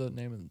can't remember the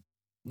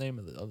name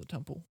of the other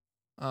temple.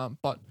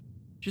 But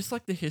just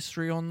like the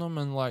history on them,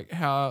 and like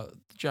how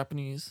the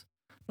Japanese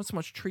not so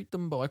much treat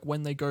them, but like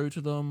when they go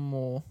to them,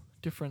 or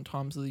different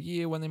times of the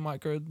year when they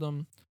might go to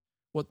them,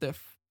 what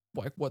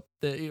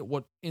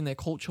in their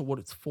culture, what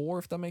it's for,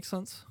 if that makes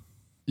sense.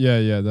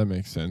 Yeah, that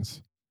makes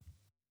sense.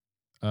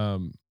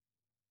 And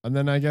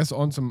then I guess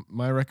on to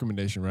my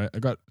recommendation, right? I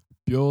got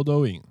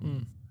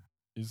Byodoin.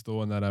 Is the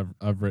one that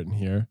I've written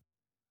here.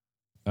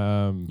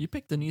 You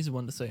picked an easy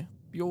one to say.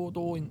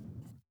 Byodoin.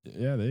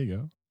 Yeah, there you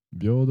go.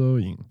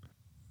 Byodoin.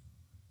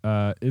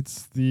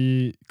 It's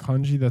the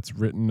kanji that's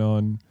written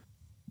on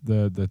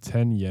the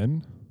 10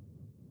 yen.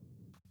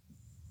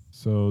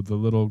 So the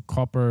little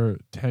copper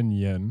 10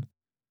 yen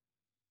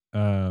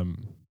has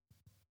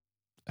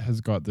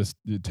got this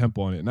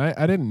temple on it. And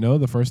I didn't know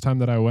the first time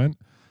that I went.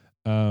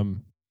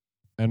 And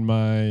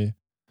my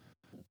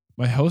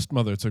host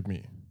mother took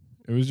me.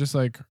 It was just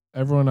like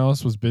everyone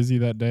else was busy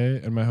that day,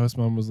 and my host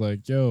mom was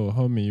like, "Yo,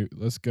 homie,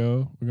 let's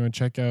go. We're gonna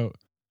check out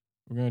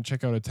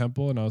a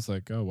temple." And I was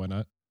like, "Oh, why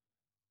not?"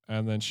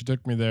 And then she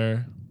took me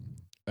there,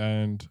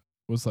 and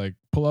was like,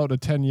 "Pull out a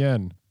 10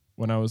 yen."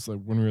 When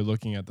we were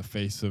looking at the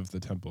face of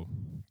the temple,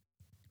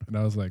 and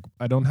I was like,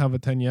 "I don't have a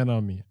 10 yen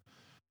on me."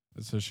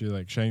 And so she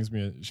like she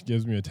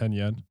gives me a 10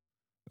 yen.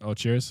 Oh,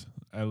 cheers!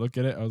 I look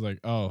at it. I was like,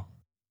 "Oh,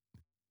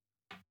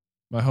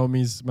 my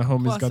homie's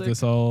got Classic.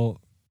 this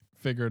all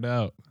figured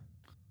out."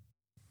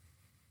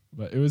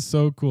 But it was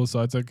so cool.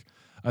 So I took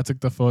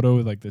the photo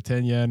with like the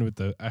 10 yen with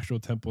the actual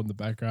temple in the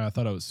background. I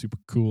thought it was super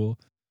cool.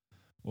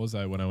 What was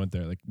I when I went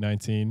there? Like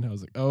 19. I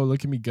was like, "Oh,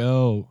 look at me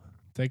go.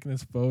 Taking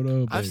this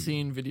photo." I've baby.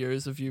 seen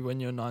videos of you when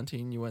you're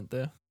 19, you went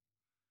there.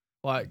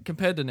 Like,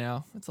 compared to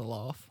now, it's a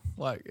laugh.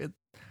 Like,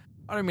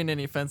 I don't mean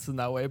any offense in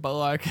that way, but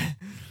like,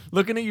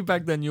 looking at you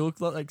back then, you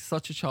looked like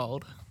such a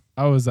child.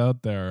 I was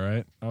out there,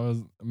 right?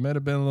 I might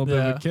have been a little bit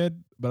of a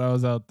kid, but I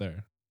was out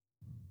there.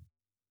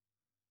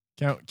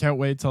 Can't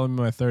wait till I'm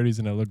in my 30s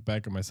and I look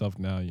back at myself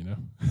now, you know?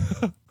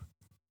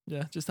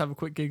 Yeah, just have a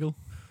quick giggle.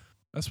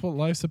 That's what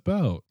life's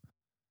about.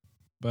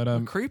 But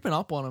We're creeping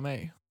up on him,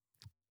 eh?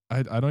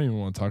 I don't even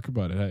want to talk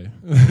about it, hey.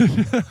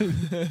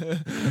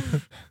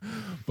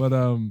 But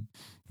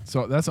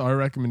so that's our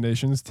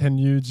recommendations,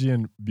 Tenryuji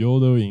and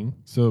Byodoin.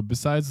 So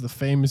besides the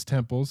famous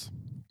temples,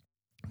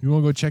 if you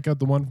want to go check out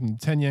the one from the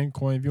 10 yen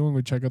coin, if you want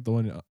to go check out the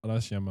one in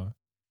Arashiyama,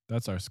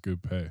 that's our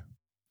scoop, hey.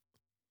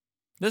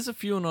 There's a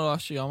few in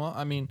Arashiyama.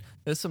 I mean,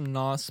 there's some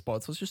nice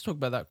spots. Let's just talk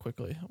about that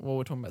quickly while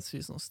we're talking about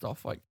seasonal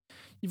stuff. Like,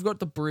 you've got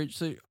the bridge.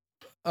 So,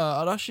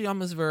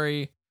 Arashiyama is a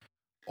very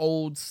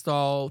old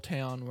style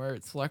town where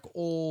it's like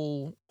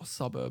all a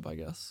suburb, I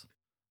guess.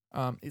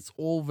 It's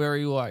all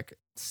very like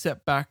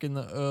set back in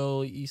the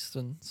early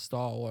Eastern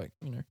style, like,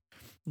 you know,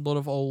 a lot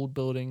of old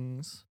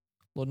buildings,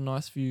 a lot of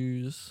nice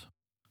views,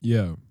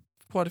 Yeah.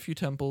 quite a few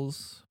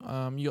temples.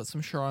 You got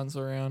some shrines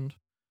around.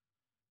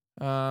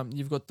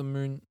 You've got the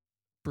Moon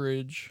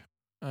Bridge,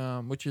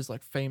 which is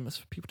like famous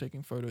for people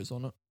taking photos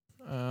on it.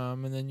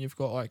 And then you've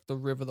got like the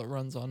river that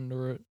runs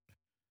under it.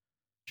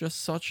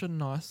 Just such a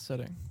nice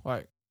setting.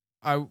 Like,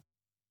 I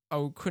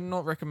could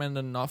not recommend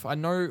it enough. I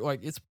know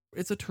like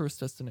it's a tourist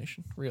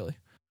destination, really,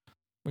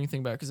 when you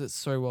think about it, because it's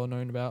so well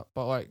known about.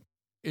 But like,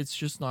 it's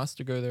just nice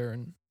to go there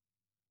and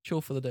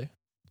chill for the day.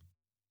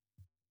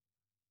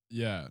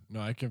 Yeah. No,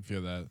 I can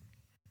feel that.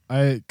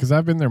 Because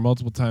I've been there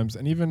multiple times,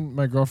 and even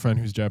my girlfriend,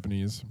 who's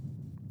Japanese,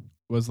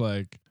 was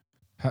like,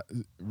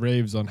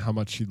 raves on how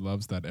much she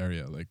loves that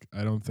area. Like,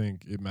 I don't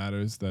think it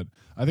matters that.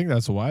 I think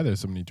that's why there's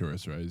so many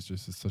tourists, right?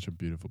 It's such a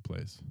beautiful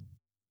place.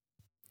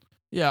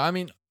 Yeah, I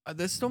mean,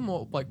 there's still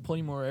more, like,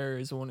 plenty more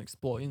areas I want to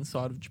explore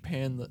inside of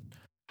Japan that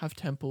have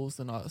temples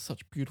and are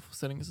such beautiful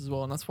settings as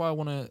well. And that's why I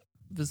want to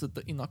visit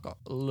the Inaka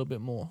a little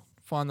bit more.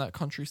 Find that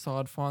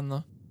countryside, find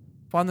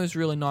those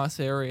really nice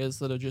areas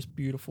that are just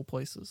beautiful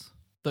places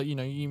that, you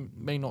know, you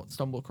may not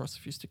stumble across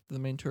if you stick to the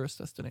main tourist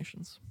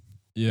destinations.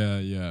 Yeah,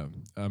 yeah.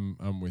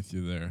 I'm with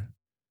you there.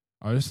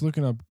 I was just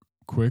looking up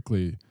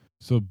quickly.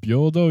 So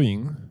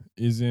Byodo-in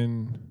is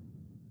in,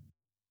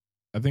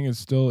 I think it's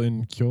still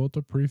in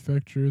Kyoto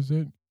Prefecture, is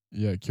it?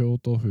 Yeah,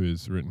 Kyoto-fu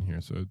is written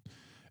here. So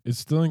it's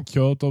still in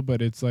Kyoto,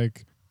 but it's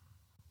like,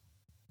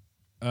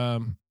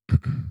 um,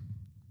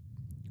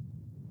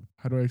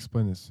 how do I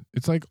explain this?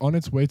 It's like on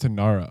its way to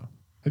Nara.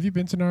 Have you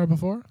been to Nara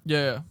before?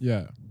 Yeah,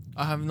 Yeah.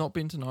 I have not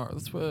been to Nara.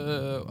 That's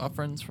where our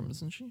friend's from,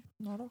 isn't she?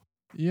 Nara?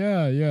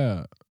 Yeah,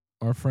 yeah.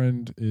 Our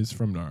friend is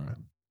from Nara.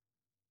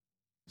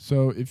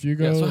 So if you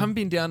go, Yeah, so I haven't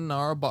been down to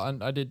Nara,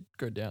 but I did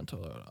go down to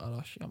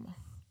Arashiyama.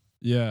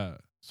 yeah.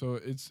 So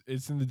it's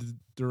in the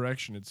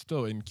direction. It's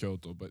still in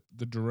Kyoto, but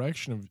the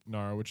direction of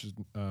Nara, which is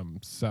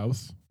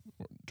south,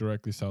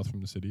 directly south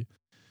from the city.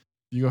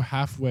 You go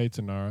halfway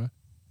to Nara,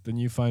 then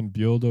you find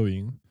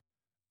Byodo-in,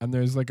 and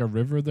there's like a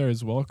river there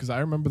as well. Because I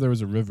remember there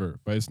was a river,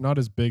 but it's not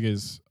as big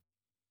as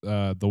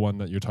the one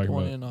that you're The talking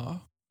one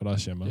about, in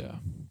Arashiyama. yeah.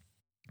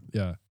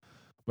 Yeah,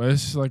 but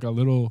it's just like a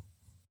little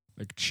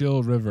like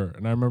chill river.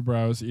 And I remember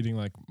I was eating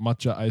like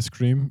matcha ice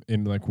cream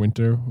in like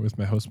winter with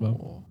my host mom.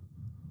 Oh,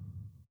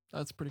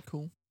 that's pretty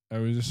cool. I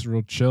was just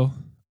real chill.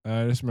 And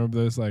I just remember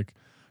there's like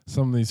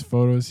some of these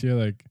photos here.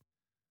 Like,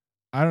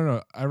 I don't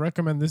know. I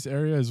recommend this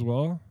area as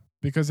well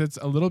because it's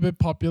a little bit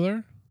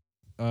popular,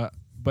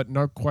 but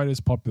not quite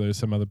as popular as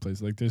some other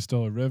places. Like, there's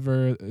still a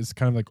river. It's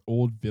kind of like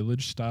old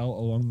village style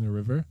along the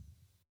river.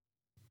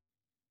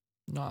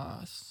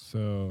 Nice.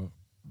 So,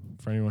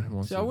 for anyone who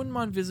wants See, to. I wouldn't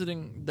mind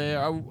visiting there.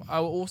 I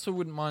also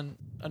wouldn't mind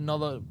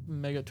another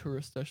mega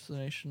tourist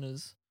destination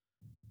is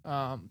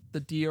the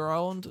Deer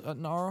Island at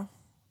Nara.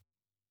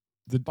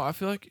 But I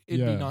feel like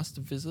it'd be yeah. nice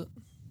to visit.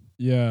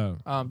 Yeah.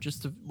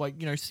 Just to,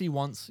 like, you know, see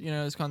once, you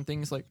know, those kind of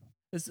things. Like,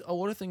 there's a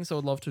lot of things I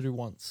would love to do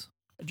once,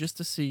 just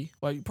to see.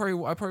 Like, I probably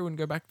wouldn't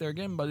go back there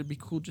again, but it'd be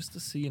cool just to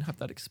see and have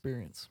that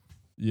experience.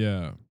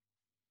 Yeah.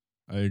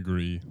 I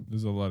agree.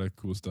 There's a lot of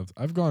cool stuff.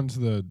 I've gone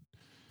to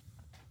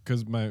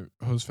because my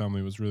host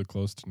family was really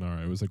close to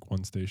Nara. It was like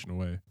one station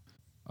away.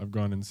 I've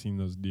gone and seen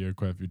those deer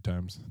quite a few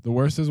times. The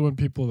worst is when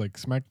people like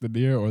smack the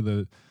deer or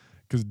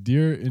because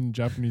deer in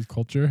Japanese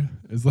culture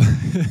is like,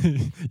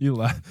 you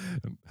laugh.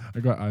 I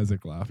got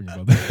Isaac laughing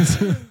about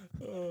this.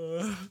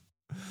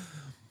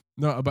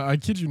 No, but I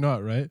kid you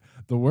not, right?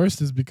 The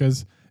worst is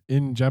because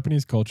in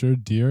Japanese culture,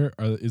 deer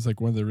is like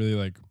one of the really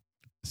like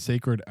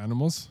sacred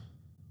animals.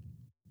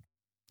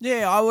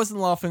 Yeah, I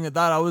wasn't laughing at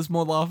that. I was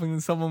more laughing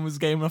that someone was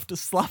game enough to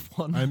slap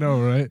one. I know,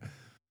 right?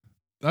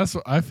 That's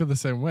what I feel the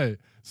same way.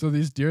 So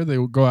these deer, they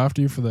will go after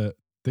you for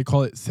they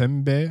call it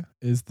senbei,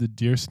 is the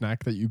deer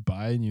snack that you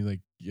buy and you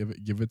like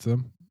give it to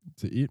them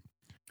to eat.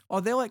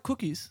 Oh, they're like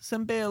cookies.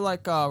 Senbei are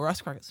like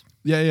rice crackers.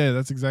 Yeah,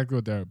 that's exactly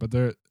what they are.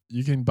 But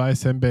you can buy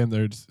senbei and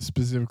they're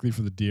specifically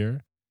for the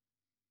deer.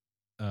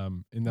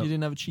 You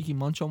didn't have a cheeky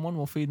munch on one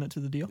while feeding it to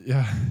the deer?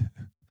 Yeah.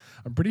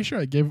 I'm pretty sure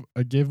I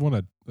gave one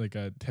a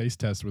taste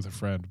test with a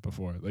friend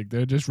before. Like,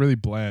 they're just really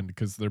bland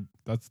because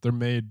they're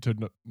made to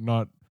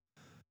not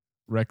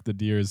wreck the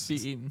deer's Be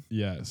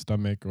eaten.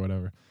 Stomach or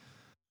whatever.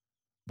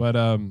 But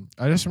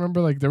I just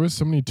remember like there was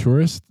so many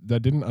tourists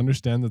that didn't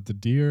understand that the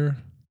deer,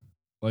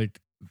 like,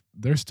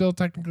 they're still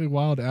technically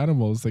wild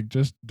animals. Like,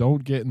 just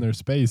don't get in their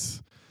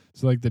space.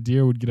 So like the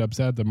deer would get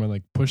upset at them or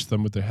like push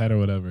them with their head or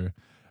whatever.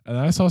 And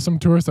I saw some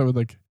tourists that would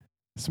like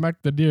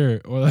smack the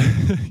deer or like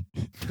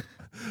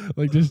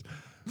like just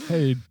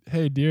hey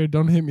deer,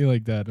 don't hit me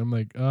like that. I'm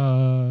like,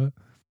 no.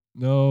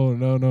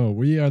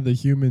 We are the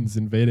humans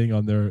invading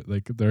on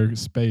their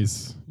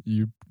space.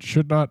 You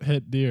should not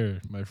hit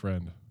deer, my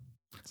friend.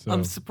 So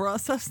I'm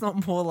surprised that's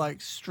not more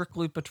like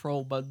strictly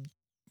patrolled by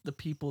the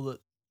people that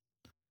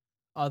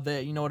are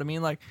there. You know what I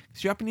mean? Like,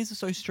 'cause Japanese are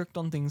so strict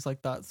on things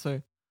like that.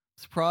 So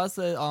surprised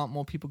there aren't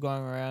more people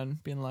going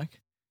around being like,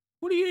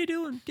 What are you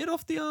doing? Get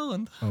off the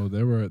island. Oh,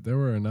 there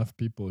were enough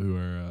people who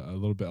are a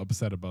little bit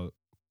upset about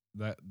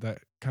that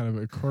kind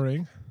of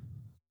occurring.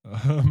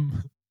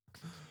 Um,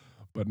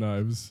 but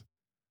no,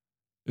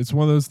 it's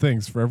one of those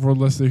things for everyone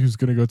listening who's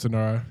gonna go to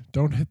Nara.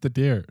 Don't hit the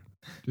deer.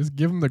 Just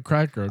give them the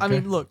cracker. Okay? I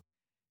mean, look.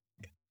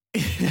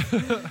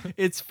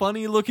 It's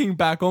funny looking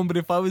back on, but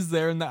if I was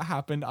there and that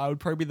happened, I would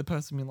probably be the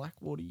person being like,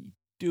 "What are you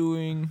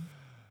doing?"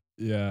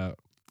 Yeah,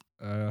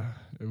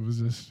 it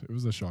was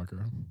a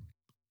shocker,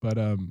 but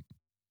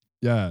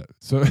yeah.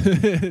 So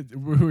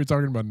we were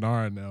talking about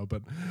Nara now,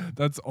 but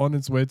that's on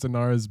its way to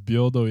Nara's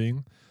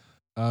Bjordoing.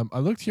 I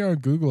looked here on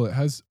Google. It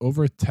has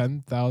over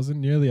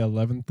 10,000, nearly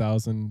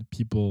 11,000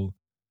 people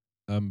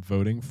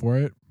voting for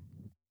it.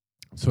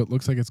 So it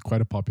looks like it's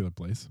quite a popular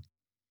place.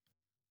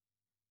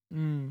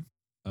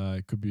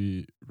 I could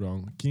be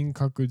wrong.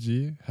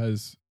 Kinkakuji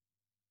has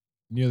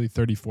nearly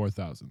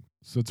 34,000.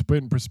 So to put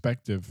it in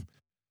perspective,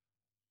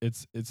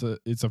 it's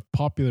a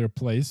popular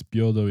place,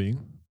 Byodoing,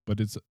 but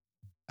it's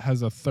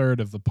has a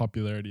third of the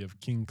popularity of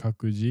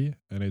Kinkakuji,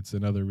 and it's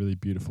another really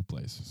beautiful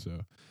place. So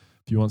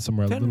if you want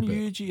somewhere a little bit.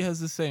 Tenryuji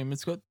has the same.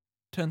 It's got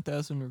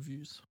 10,000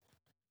 reviews.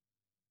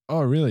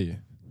 Oh, really?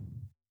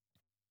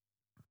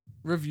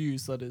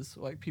 Reviews, that is,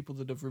 like people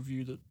that have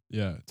reviewed it.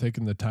 Yeah,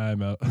 taking the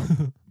time out.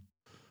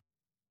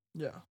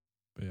 Yeah.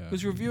 But yeah.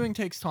 Because reviewing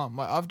takes time.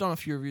 Like, I've done a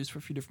few reviews for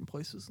a few different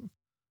places, and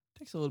it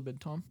takes a little bit of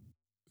time.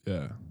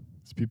 Yeah,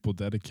 it's people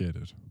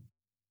dedicated.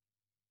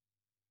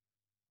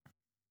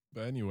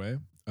 But anyway,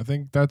 I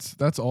think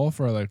that's all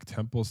for like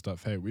temple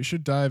stuff. Hey, we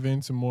should dive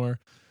into more.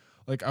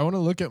 Like, I want to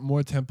look at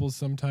more temples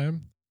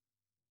sometime,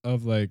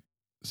 of like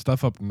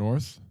stuff up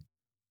north,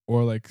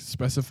 or like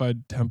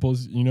specified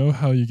temples. You know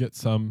how you get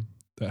some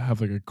that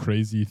have like a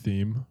crazy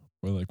theme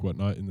or like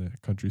whatnot in the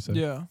countryside.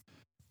 Yeah.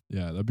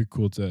 Yeah, that'd be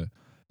cool to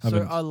have.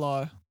 So I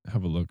lie.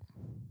 Have a look.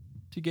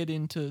 To get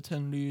into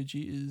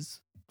Tenryuji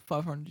is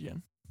 500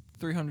 yen.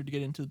 300 to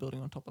get into the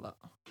building on top of that.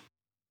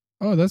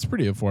 Oh, that's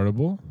pretty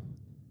affordable.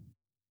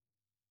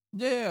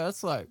 Yeah,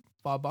 that's like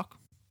 $5.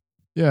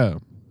 Yeah.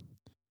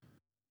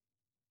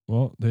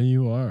 Well, there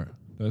you are.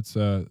 That's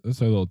our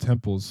little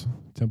temple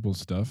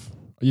stuff.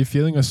 Are you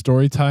feeling a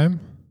story time?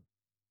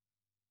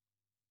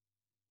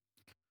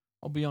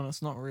 I'll be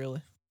honest, not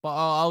really. But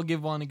I'll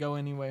give one a go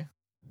anyway.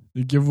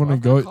 You give one Well, a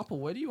I've got go. a couple.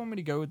 Where do you want me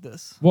to go with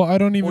this? Well, I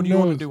don't Or even do you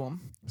know. want to do one?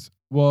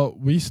 Well,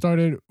 we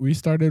started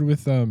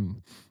with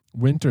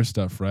winter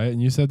stuff, right?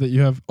 And you said that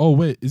you have. Oh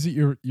wait, is it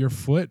your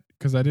foot?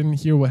 Because I didn't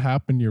hear what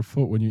happened to your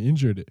foot when you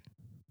injured it.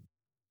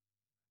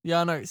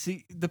 Yeah, I know.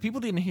 See, the people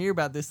didn't hear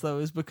about this though,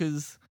 is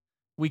because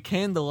we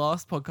canned the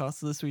last podcast.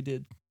 So this we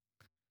did.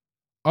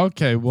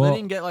 Okay, They well,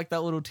 didn't get like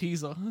that little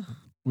teaser.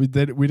 we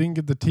didn't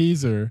get the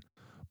teaser,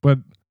 but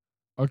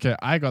okay,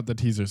 I got the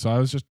teaser, so I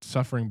was just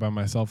suffering by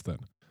myself then.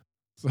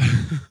 So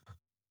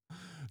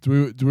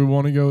do we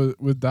want to go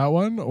with that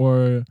one,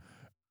 or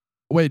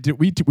wait? Did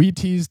we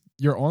teased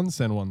your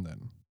onsen one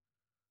then?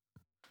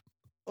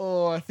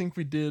 Oh, I think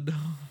we did.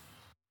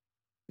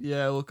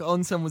 Yeah, look,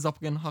 Onsen was up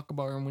against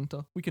Hakuba in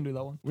winter. We can do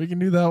that one. We can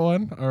do that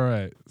one. All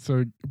right.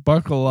 So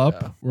buckle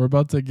up. Yeah. We're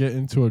about to get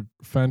into a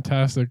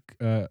fantastic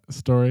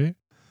story.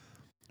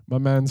 My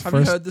man's Have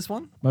you heard this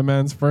one? My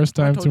man's first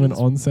time told to you an this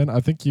one. onsen. I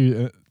think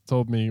you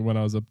told me when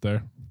I was up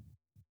there,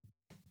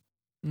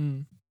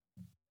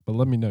 but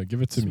let me know.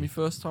 Give it to It's me. my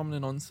first time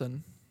in an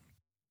onsen.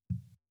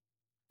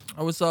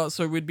 I was so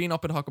we'd been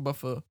up at Hakuba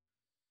for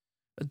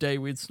a day.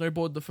 We'd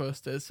snowboarded the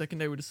first day. The second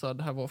day we decided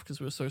to have off because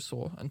we were so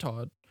sore and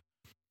tired.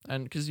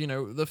 And because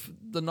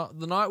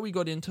the night we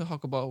got into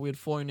Hakuba, we had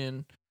flown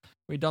in.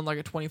 We'd done like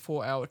a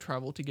 24-hour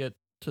travel to get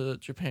to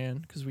Japan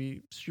because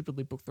we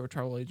stupidly booked through a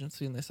travel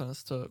agency and they sent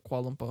us to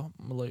Kuala Lumpur,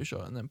 Malaysia,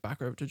 and then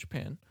back over to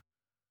Japan.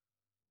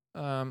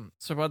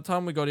 So by the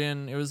time we got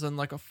in, it was in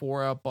like a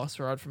 4-hour bus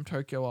ride from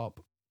Tokyo up.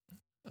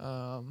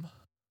 So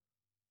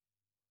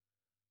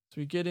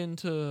we get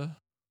into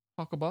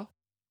Hakuba.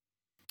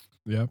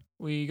 Yeah.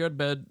 We go to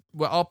bed.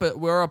 We're up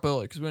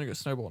early because we're gonna go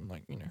snowboarding.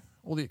 Like,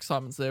 all the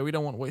excitement's there. We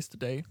don't want to waste a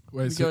day.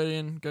 Wait. We So go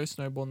in, go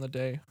snowboard in the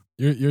day.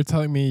 you're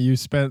telling me you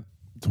spent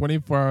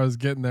 24 hours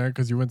getting there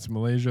because you went to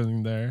Malaysia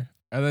and there,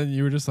 and then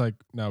you were just like,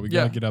 no, we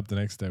gotta Yeah. get up the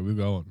next day. We're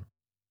going.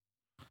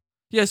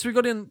 Yeah, so we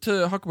got into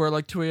Hakuba at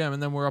like 2 a.m.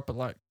 and then we're up at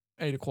like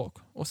 8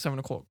 o'clock or 7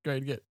 o'clock.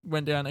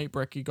 Went down, ate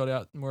brekkie, got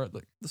out, and we're at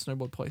like the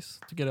snowboard place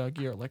to get our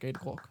gear at like 8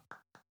 o'clock.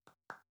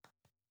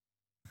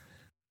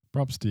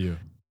 Props to you.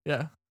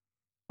 Yeah.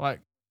 Like,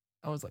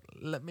 I was like,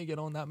 let me get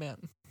on that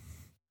mountain.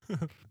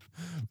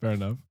 Fair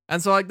enough.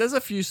 And so, like, there's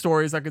a few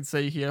stories I could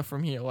say here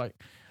from here. Like,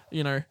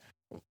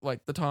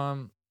 like the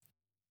time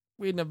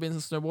we had never been to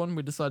snowboarding,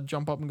 we decided to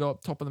jump up and go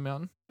up top of the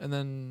mountain and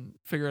then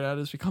figure it out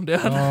as we come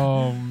down.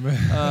 Oh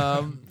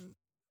man.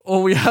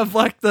 Or we have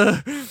like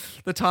the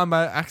time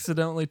I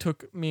accidentally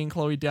took me and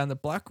Chloe down the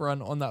Black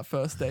Run on that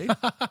first day.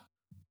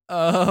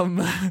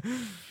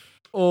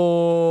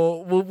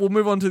 Or we'll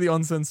move on to the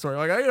onsen story.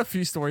 Like, I got a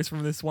few stories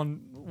from this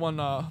one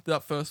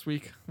that first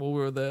week while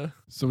we were there.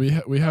 So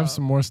we have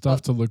some more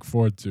stuff to look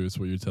forward to. Is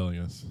what you're telling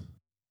us.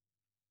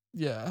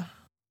 Yeah.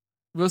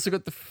 We also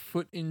got the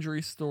foot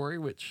injury story,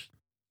 which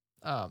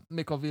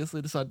Mick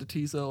obviously decided to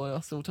tease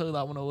earlier, so we'll tell you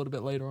that one a little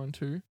bit later on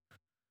too.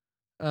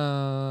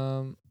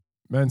 Um,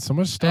 Man, so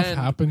much stuff And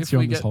happened if to you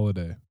we on this get-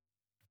 holiday.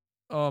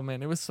 oh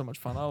man, it was so much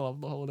fun. I love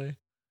the holiday.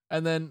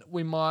 And then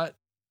we might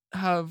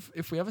have,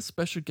 if we have a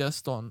special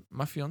guest on,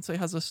 my fiance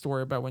has a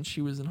story about when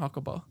she was in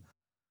Huckabah.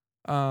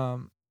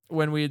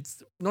 When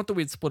not that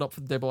we'd split up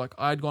for the day, but like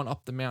I'd gone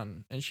up the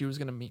mountain and she was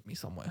gonna meet me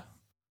somewhere.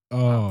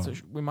 Oh, So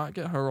we might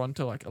get her on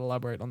to like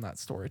elaborate on that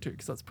story too,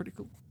 because that's pretty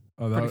cool,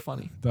 oh, pretty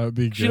funny. that would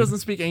be good. She doesn't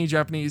speak any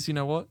Japanese, you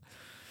know what?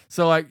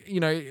 So like,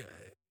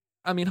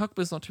 I mean,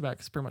 Huckabah's not too bad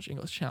 'cause it's pretty much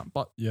English champ,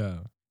 but Yeah.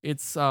 it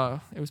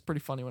was pretty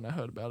funny when I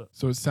heard about it.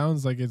 So it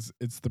sounds like it's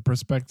the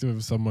perspective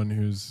of someone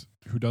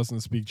who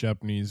doesn't speak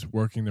Japanese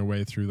working their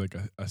way through like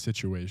a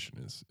situation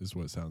is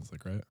what it sounds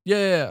like, right?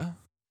 Yeah.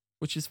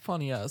 Which is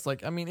funny as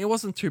like, I mean, it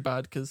wasn't too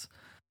bad because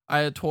I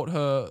had taught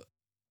her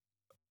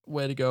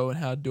where to go and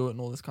how to do it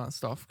and all this kind of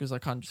stuff because I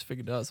kind of just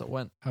figured it out as I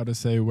went. How to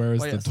say where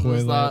is Oh, yeah, the so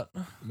there's toilet?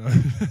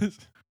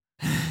 that.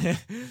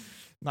 No.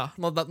 Nah,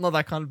 not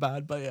that kind of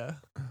bad, but yeah.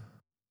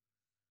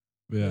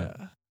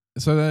 Yeah.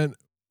 So then,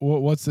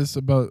 what's this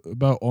about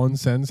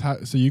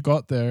onsens? So you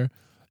got there,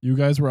 you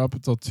guys were up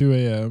until 2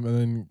 a.m. and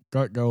then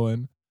got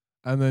going,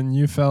 and then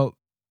you felt.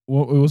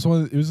 Well,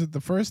 was it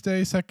the first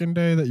day, second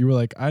day that you were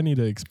like, I need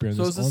to experience?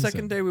 So it this was the onsen?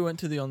 second day we went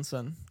to the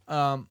onsen.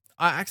 I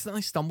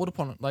accidentally stumbled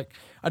upon it. Like,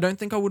 I don't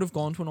think I would have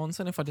gone to an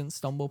onsen if I didn't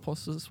stumble upon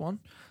this one.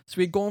 So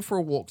we'd gone for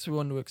a walk, so we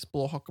wanted to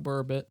explore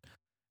Huckabah a bit,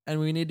 and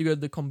we needed to go to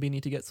the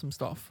Konbini to get some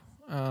stuff.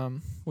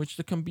 Which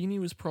the Konbini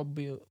was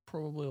probably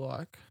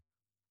like.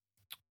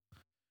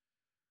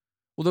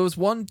 Well, there was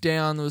one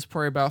down that was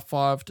probably about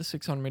 500 to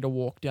 600 meter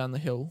walk down the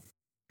hill,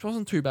 which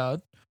wasn't too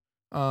bad.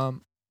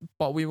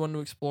 But we wanted to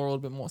explore a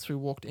little bit more, so we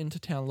walked into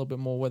town a little bit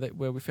more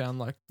where we found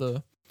like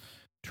the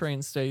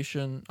train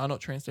station. Not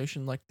train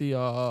station, like the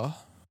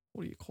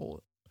what do you call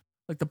it?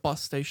 Like the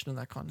bus station and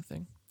that kind of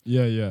thing.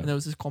 Yeah. And there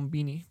was this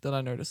Konbini that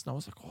I noticed, and I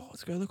was like, oh,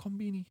 let's go to the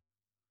Konbini.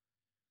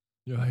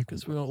 You're like,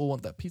 Because we all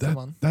want that pizza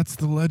man. that's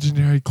the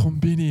legendary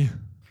Konbini.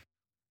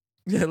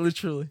 Yeah,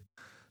 literally.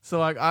 So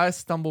like I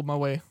stumbled my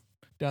way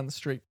down the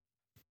street,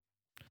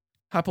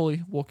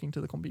 happily walking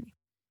to the Konbini.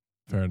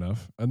 Fair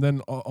enough. And then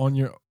on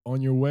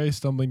your way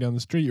stumbling down the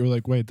street, you were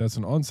like, wait, that's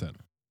an onsen.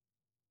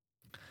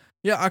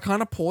 Yeah, I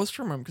kind of paused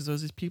for a moment because there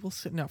was these people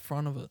sitting out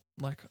front of it,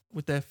 like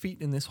with their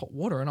feet in this hot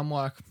water, and I'm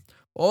like,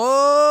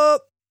 oh,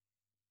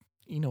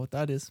 you know what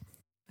that is?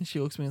 And she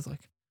looks at me and is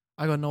like,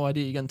 I got no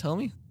idea. You gonna tell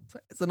me? It's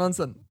like, it's an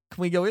onsen.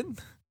 Can we go in?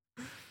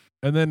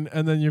 And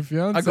then your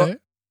fiance.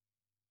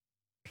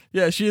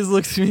 Yeah, she just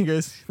looks at me and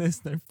goes,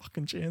 there's no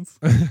fucking chance.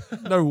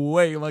 No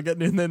way am I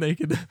getting in there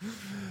naked.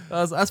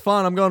 That's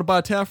fine. I'm going to buy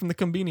a towel from the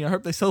Konbini. I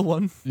hope they sell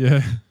one.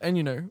 Yeah. And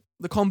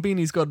the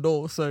Konbini's got it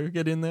all. So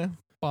get in there,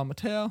 buy my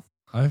towel.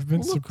 I've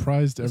been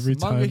surprised every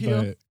time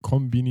by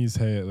Konbini's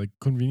like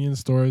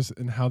convenience stores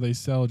and how they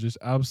sell just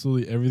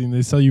absolutely everything.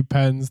 They sell you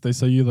pens. They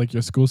sell you like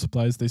your school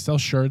supplies. They sell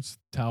shirts,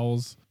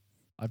 towels.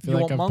 I feel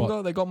You like want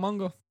manga? They got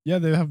manga. Yeah,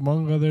 they have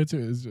manga there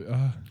too.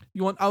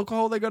 You want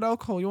alcohol? They got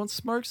alcohol. You want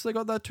smokes? They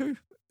got that too.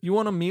 You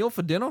want a meal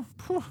for dinner?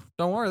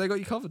 Don't worry, they got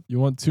you covered. You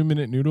want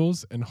 2-minute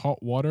noodles and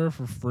hot water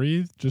for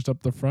free just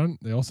up the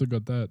front? They also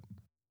got that.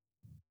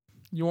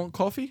 You want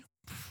coffee?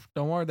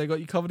 Don't worry, they got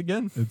you covered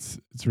again. It's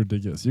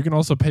ridiculous. You can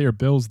also pay your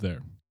bills there.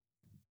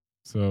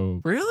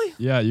 So really?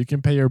 Yeah, you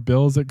can pay your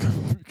bills at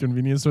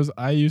convenience stores.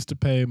 I used to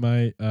pay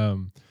my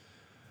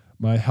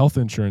my health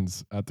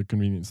insurance at the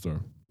convenience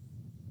store.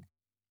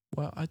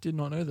 Wow, I did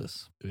not know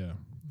this. Yeah.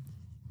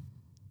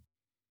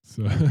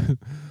 So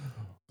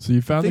so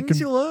you found things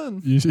you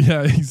learn.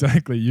 Yeah,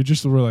 exactly. You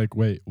just were like,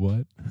 wait,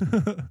 what?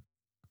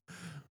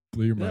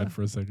 Blew your mind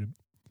for a second.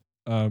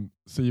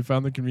 So you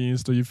found the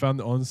convenience store. You found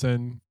the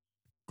onsen.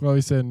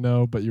 Chloe said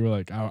no, but you were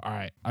like, oh, all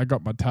right, I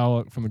got my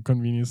towel from the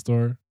convenience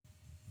store.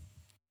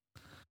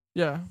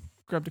 Yeah,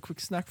 grabbed a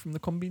quick snack from the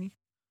Konbini.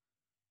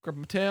 Grabbed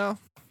my towel.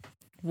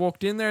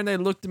 Walked in there and they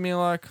looked at me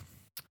like,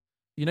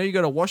 you know you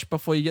got to wash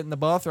before you get in the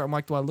bathroom. I'm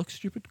like, do I look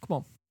stupid? Come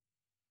on.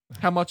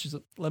 How much is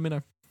it? Let me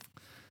know.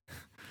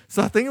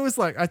 So I think it was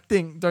like,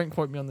 don't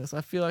quote me on this.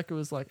 I feel like it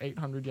was like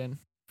 800 yen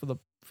for the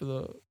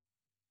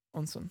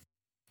onsen.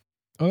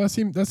 Oh, that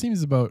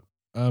seems about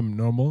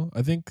normal.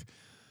 I think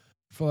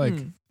for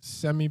like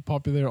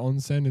semi-popular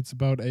onsen, it's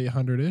about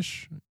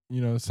 800-ish.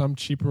 You know, some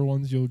cheaper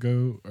ones you'll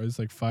go is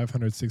like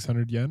 500,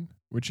 600 yen,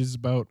 which is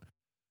about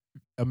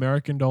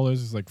American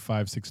dollars is like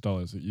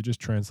 $5-6. You just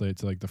translate it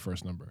to like the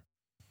first number.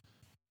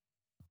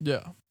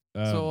 Yeah.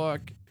 So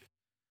like,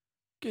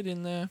 get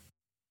in there,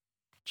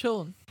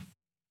 chilling.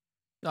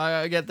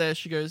 I get there.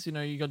 She goes, you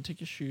got to take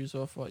your shoes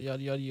off, what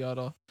yada yada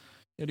yada.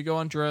 You got to go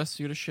undress.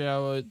 You got to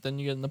shower. Then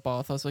you get in the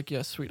bath. I was like,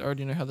 yeah, sweet. I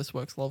already know how this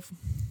works, love.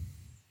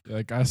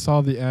 Like I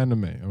saw the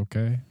anime.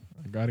 Okay,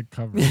 I got it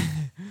covered.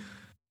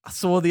 I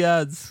saw the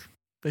ads.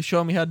 They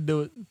show me how to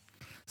do it.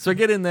 So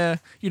get in there.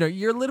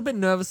 You're a little bit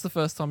nervous the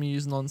first time you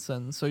use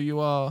onsen. So you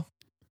are.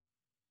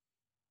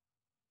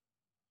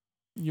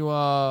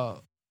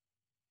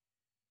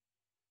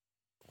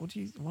 What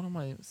am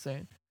I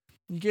saying?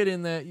 You get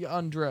in there, you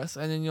undress,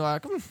 and then you're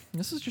like,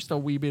 this is just a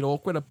wee bit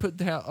awkward. I put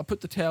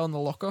the towel in the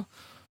locker,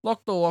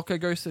 lock the locker,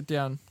 go sit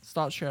down,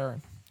 start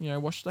showering.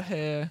 Wash the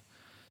hair,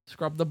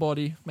 scrub the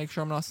body, make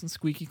sure I'm nice and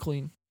squeaky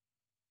clean.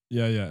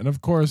 Yeah, and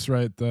of course,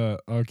 right?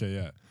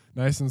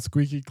 Nice and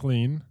squeaky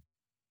clean,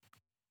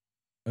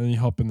 and then you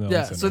hop in the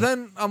onsen, So right?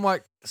 then I'm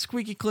like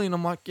squeaky clean.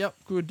 I'm like, yep,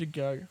 good to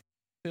go,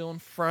 feeling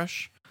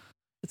fresh.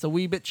 It's a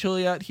wee bit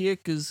chilly out here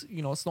because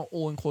it's not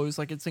all enclosed.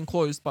 Like it's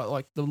enclosed, but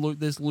like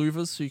there's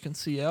louvers so you can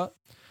see out.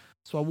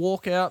 So I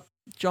walk out,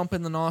 jump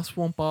in the nice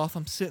warm bath.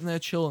 I'm sitting there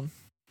chilling.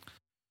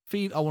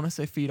 I want to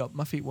say feet up.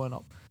 My feet weren't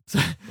up. So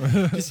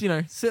just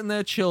sitting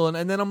there chilling,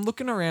 and then I'm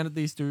looking around at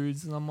these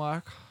dudes, and I'm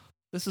like,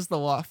 this is the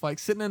life. Like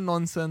sitting in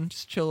onsen,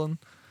 just chilling.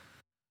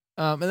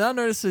 And I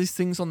notice these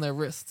things on their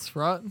wrists,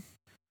 right?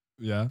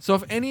 Yeah. So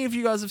if any of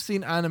you guys have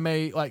seen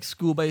anime, like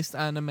school-based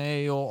anime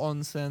or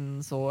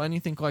onsens or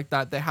anything like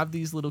that, they have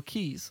these little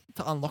keys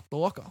to unlock the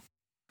locker.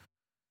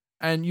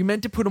 And you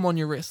meant to put them on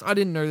your wrist. I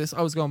didn't know this.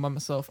 I was going by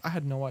myself. I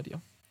had no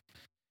idea.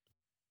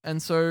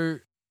 And so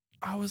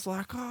I was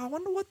like, I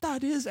wonder what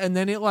that is. And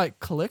then it like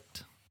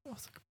clicked. I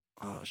was like,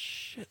 oh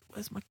shit,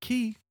 where's my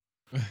key?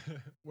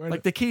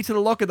 Like the key to the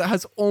locker that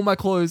has all my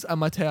clothes and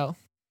my towel.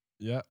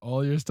 Yeah,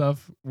 all your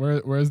stuff.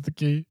 Where's the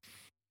key?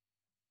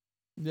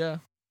 Yeah.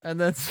 And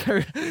then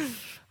so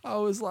I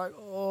was like,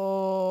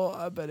 oh,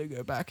 I better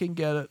go back and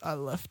get it. I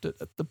left it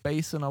at the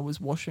basin I was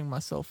washing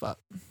myself at.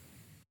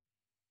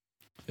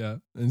 Yeah.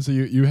 And so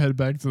you head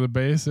back to the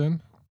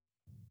basin?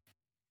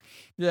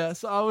 Yeah,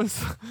 so I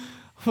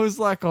was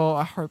like, oh,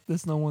 I hope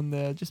there's no one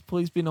there. Just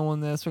please be no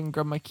one there so I can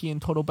grab my key and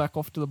toddle back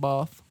off to the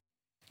bath.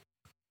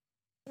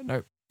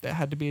 Nope, there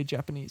had to be a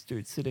Japanese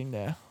dude sitting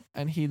there.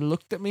 And he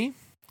looked at me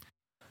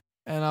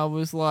and I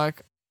was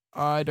like,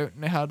 I don't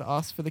know how to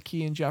ask for the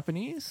key in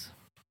Japanese.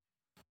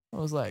 I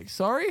was like,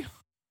 sorry?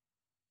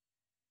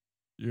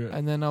 Yeah.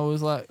 And then I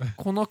was like,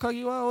 kono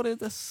kagi wa ore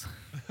desu.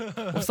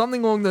 Or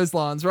something along those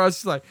lines, where I was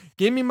just like,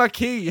 give me my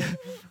key.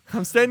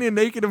 I'm standing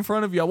naked in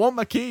front of you. I want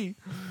my key.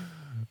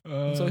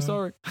 I'm so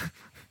sorry.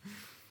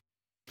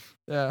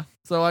 Yeah.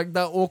 So like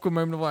that awkward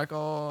moment of like,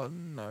 oh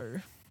no,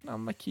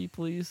 my key,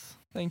 please.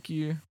 Thank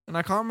you. And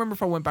I can't remember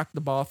if I went back to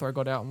the bath or I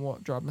got out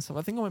and dried myself.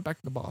 I think I went back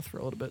to the bath for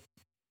a little bit.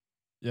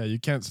 Yeah, you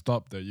can't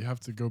stop there. You have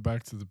to go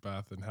back to the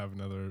bath and have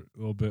another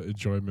little bit of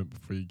enjoyment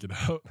before you get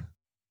out.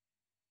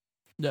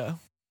 Yeah.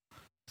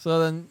 So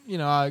then,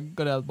 I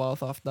got out of the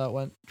bath after that,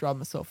 went, dried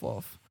myself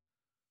off,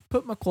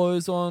 put my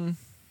clothes on,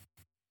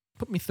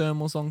 put my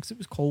thermals on because it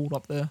was cold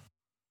up there.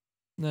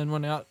 And then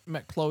went out,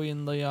 met Chloe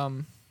in the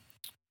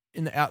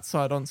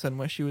outside onsen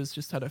where she was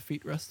just had her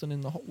feet resting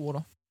in the hot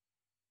water.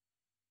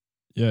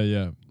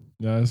 Yeah,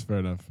 that's fair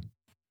enough.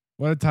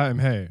 What a time,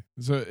 hey.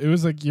 So it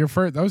was like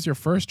that was your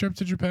first trip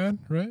to Japan,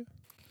 right?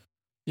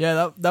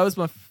 Yeah, that was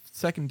my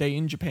second day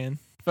in Japan.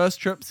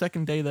 First trip,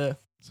 second day there.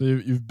 So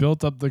you've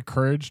built up the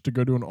courage to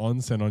go to an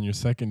onsen on your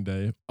second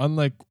day.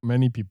 Unlike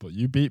many people,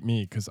 you beat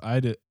me because I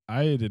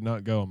did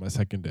not go on my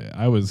second day.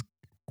 I was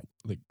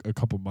like a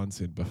couple months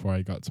in before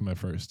I got to my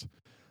first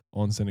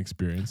onsen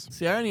experience.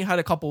 See, I only had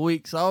a couple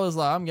weeks. I was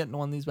like, I'm getting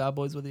on these bad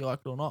boys whether you like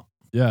it or not.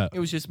 Yeah.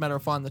 It was just a matter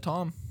of finding the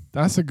time.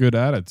 That's a good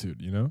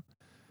attitude,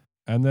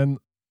 And then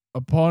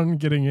upon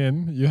getting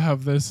in, you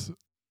have this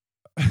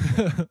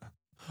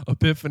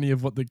epiphany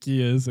of what the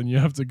key is, and you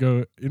have to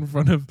go in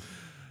front of.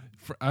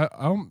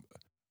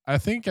 I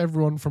think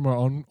everyone from our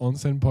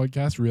onsen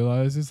podcast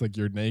realizes like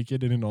you're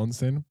naked in an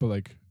onsen, but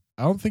like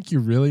I don't think you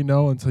really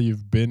know until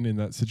you've been in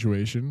that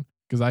situation.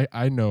 Because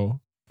I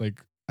know,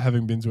 like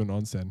having been to an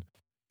onsen,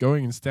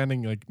 going and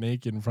standing like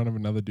naked in front of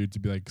another dude to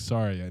be like,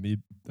 sorry,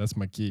 that's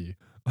my key.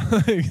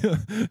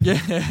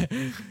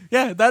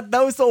 yeah, that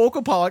was the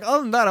awkward part. Like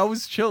other than that, I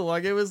was chill.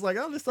 Like it was like,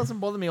 oh, this doesn't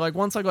bother me. Like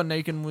once I got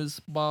naked and was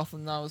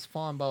bathing, that was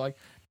fine. But like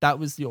that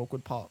was the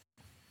awkward part.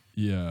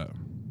 Yeah,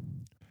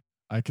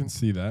 I can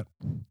see that.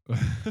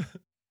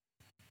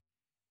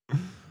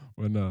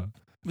 When it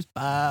was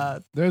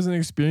bad. There's an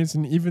experience,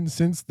 and even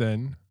since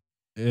then,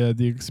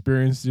 the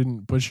experience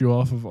didn't push you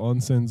off of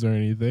onsens or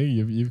anything.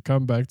 You've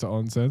come back to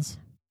onsens.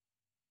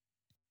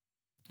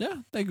 Yeah,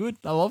 they're good.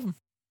 I love them.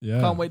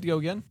 Yeah, can't wait to go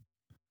again.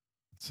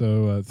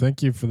 So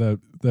thank you for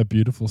that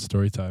beautiful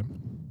story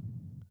time.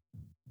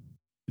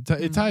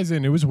 It ties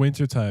in. It was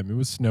winter time. It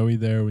was snowy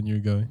there when you were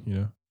going,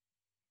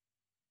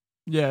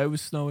 Yeah, it was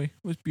snowy.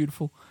 It was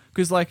beautiful.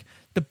 Because like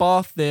the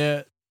bath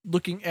there,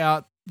 looking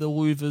out, the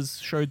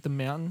louvers showed the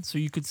mountain, so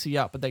you could see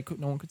out, but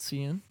no one could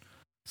see in.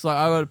 So like,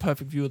 I got a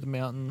perfect view of the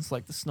mountains,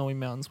 like the snowy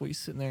mountains where you're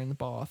sitting there in the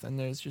bath, and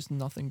there's just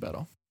nothing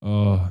better.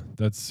 Oh,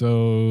 that's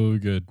so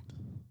good.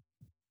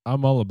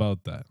 I'm all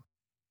about that.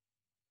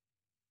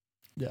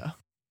 Yeah.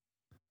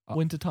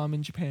 Wintertime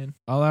in Japan.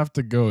 I'll have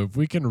to go. If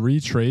we can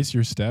retrace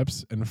your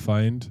steps and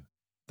find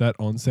that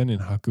onsen in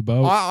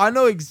Hakuba. I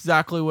know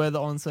exactly where the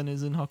onsen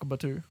is in Hakuba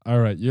too.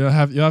 All right. You'll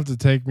have to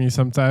take me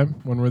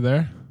sometime when we're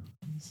there.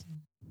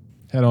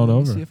 Head on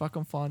over. See if I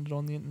can find it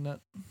on the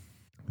internet.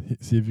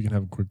 See if you can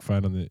have a quick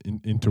find on the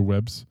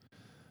interwebs.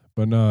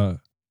 But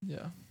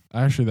yeah.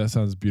 Actually, that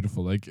sounds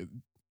beautiful. Like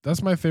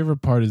that's my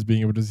favorite part is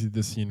being able to see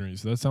the scenery.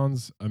 So that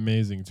sounds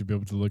amazing to be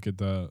able to look at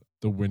the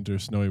winter,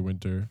 snowy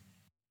winter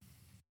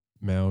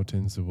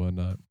mountains and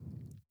whatnot.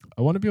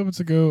 I want to be able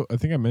to go. I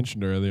think I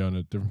mentioned earlier on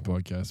a different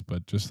podcast,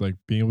 but just like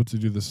being able to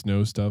do the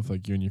snow stuff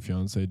like you and your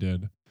fiance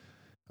did.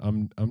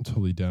 I'm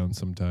totally down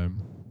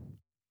sometime.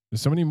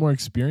 There's so many more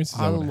experiences.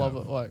 I wanna love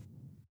have. it. Like,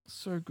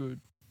 so good.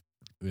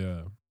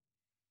 Yeah.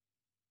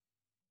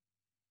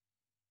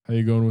 How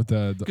you going with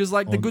that? Because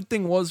like the good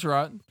thing was,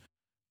 right,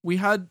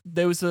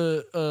 there was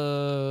a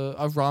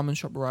ramen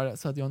shop right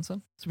outside the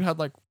onsen. So we had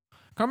like,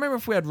 I can't remember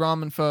if we had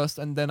ramen first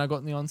and then I got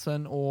in the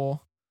onsen,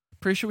 or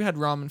pretty sure we had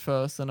ramen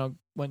first, then I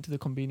went to the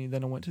konbini,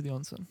 then I went to the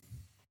onsen.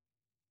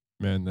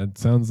 Man, that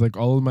sounds like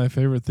all of my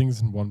favorite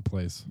things in one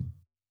place.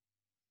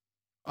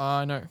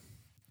 I know.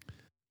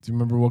 Do you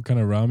remember what kind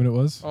of ramen it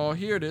was? Oh,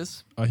 here it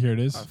is. Oh, here it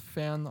is. I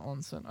found the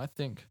onsen, I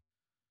think.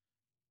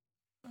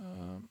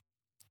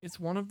 It's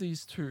one of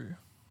these two.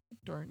 I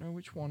don't know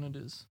which one it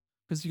is.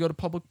 Because you got a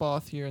public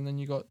bath here, and then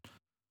you got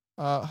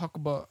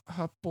Hakuba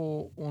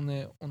Happo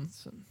One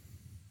Onsen.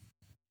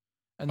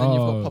 And then you've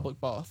got public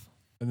bath.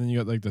 And then you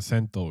got like the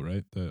Sento,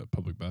 right? The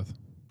public bath.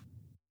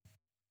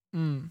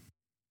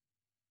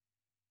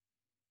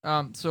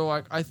 So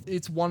like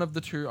it's one of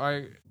the two.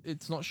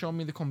 It's not showing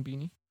me the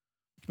konbini,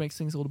 which makes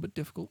things a little bit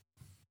difficult.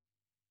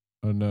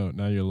 Oh no,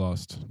 now you're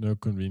lost. No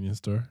convenience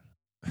store.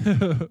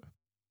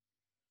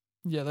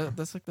 Yeah,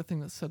 that's like the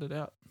thing that set it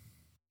out.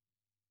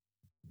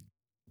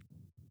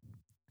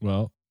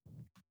 Well,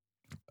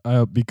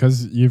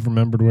 because you've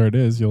remembered where it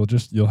is,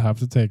 you'll have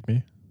to take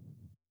me.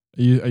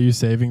 Are you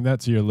saving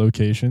that to your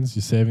locations?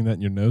 You saving that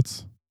in your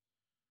notes?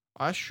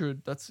 I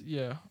should.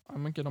 I'm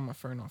gonna get on my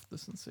phone after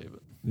this and save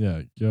it.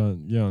 Yeah,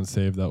 you on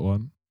save that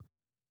one.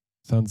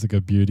 Sounds like a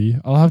beauty.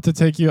 I'll have to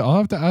take you. I'll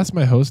have to ask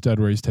my host dad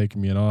where he's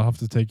taking me, and I'll have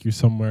to take you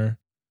somewhere,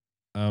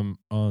 down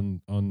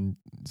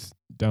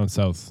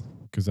south,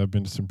 because I've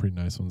been to some pretty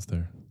nice ones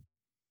there.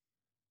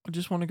 I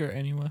just want to go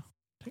anywhere.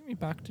 Take me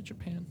back to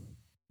Japan.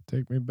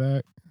 Take me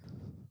back.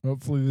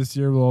 Hopefully this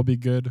year will all be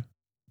good.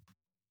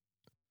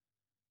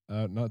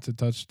 Not to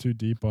touch too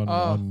deep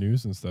on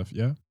news and stuff.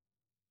 Yeah.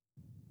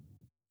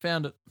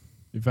 Found it.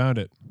 You found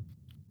it.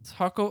 It's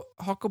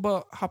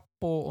Hakuba Happo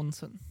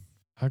Onsen.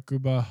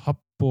 Hakuba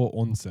Happo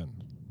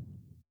Onsen.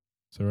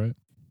 Is that right?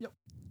 Yep.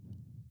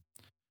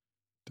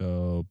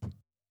 Dope.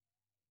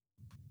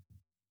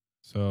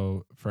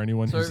 So for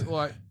anyone who's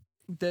like,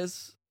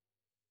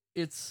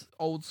 it's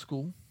old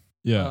school.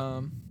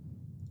 Yeah.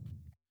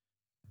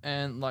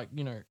 And like,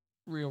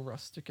 real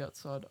rustic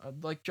outside.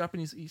 Like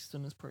Japanese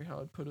Eastern is probably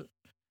how I'd put it.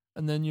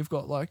 And then you've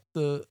got like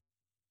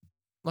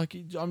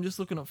I'm just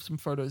looking up some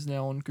photos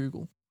now on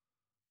Google.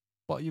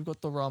 But you've got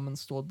the ramen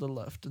store to the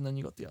left, and then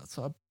you got the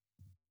outside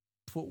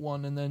foot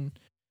one, and then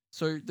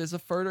so there's a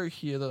photo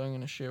here that I'm going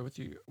to share with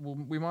you.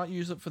 We might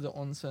use it for the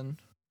onsen,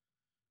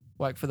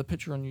 like for the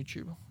picture on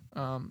YouTube.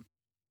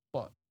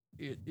 But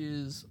it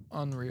is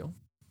unreal.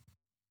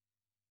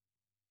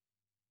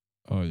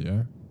 Oh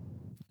yeah.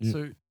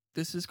 So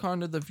this is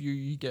kind of the view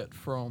you get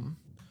from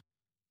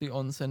the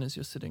onsen as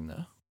you're sitting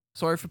there.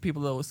 Sorry for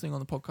people that are listening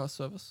on the podcast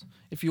service.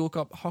 If you look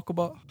up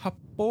Hakuba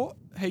Happo,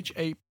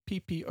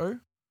 Happo,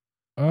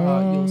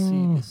 you'll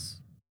see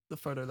the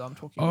photo that I'm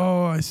talking about.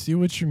 Oh, I see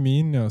what you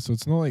mean now. So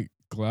it's not like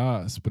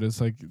glass, but it's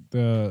like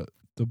the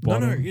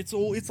bottom.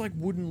 No, it's like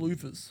wooden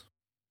louvers.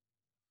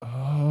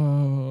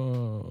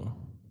 Oh,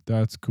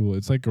 that's cool.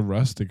 It's like a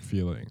rustic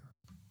feeling.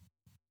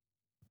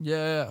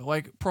 Yeah,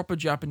 like proper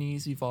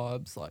Japanesey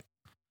vibes, like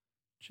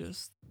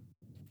just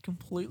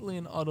completely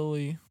and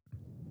utterly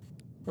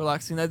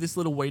relaxing. They have this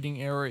little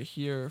waiting area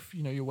here if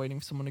you're waiting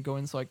for someone to go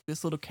in. It's like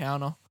this little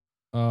counter.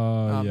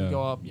 Yeah. You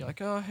go up, you're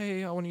like, oh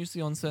hey, I want to use the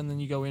onsen, then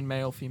you go in,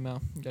 male,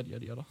 female, yada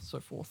yada yada, so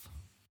forth.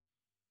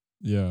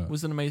 Yeah. It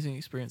was an amazing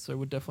experience, so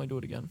we'd definitely do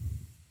it again.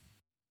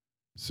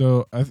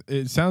 So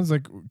it sounds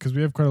like, because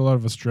we have quite a lot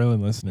of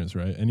Australian listeners,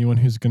 right? Anyone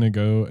who's going to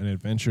go and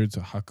adventure to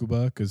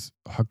Hakuba, because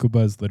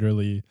Hakuba is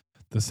literally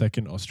the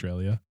second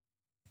Australia.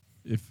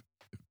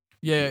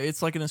 Yeah,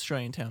 it's like an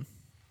Australian town.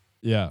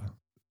 Yeah.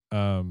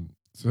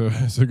 So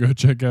go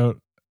check out,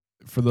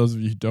 for those of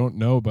you who don't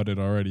know about it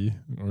already,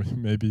 or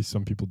maybe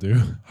some people do,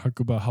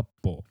 Hakuba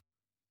Happo.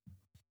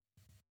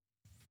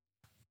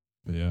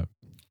 But yeah,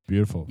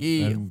 beautiful.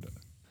 Yeah. And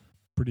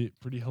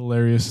pretty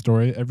hilarious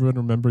story. Everyone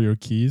remember your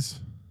keys?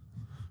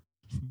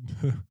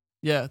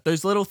 Yeah,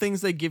 those little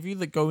things they give you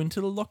that go into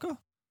the locker,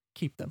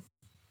 keep them.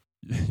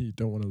 You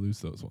don't want to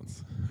lose those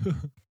ones.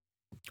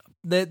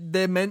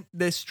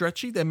 They're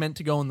stretchy, they're meant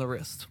to go on the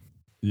wrist.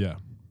 Yeah.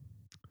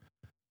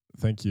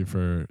 Thank you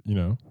for,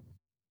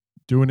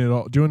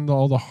 doing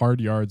all the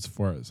hard yards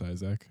for us,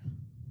 Isaac.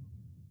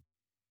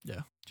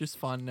 Yeah, just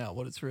finding out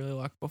what it's really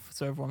like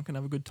so everyone can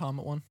have a good time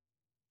at one.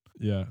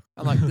 Yeah.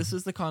 And like this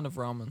is the kind of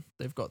ramen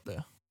they've got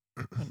there.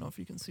 I don't know if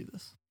you can see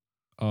this.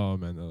 Oh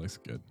man, that looks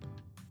good.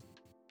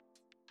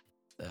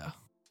 Yeah.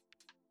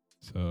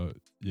 So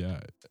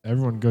yeah,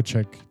 everyone go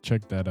check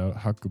that out.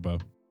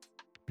 Hakuba.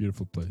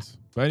 Beautiful place.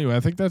 But anyway, I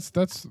think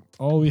that's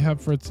all we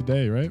have for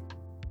today, right?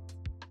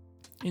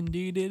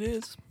 Indeed it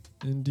is.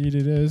 Indeed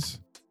it is.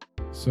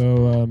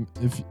 So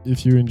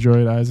if you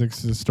enjoyed Isaac's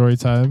story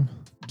time,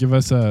 give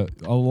us a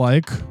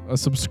like, a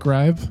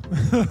subscribe.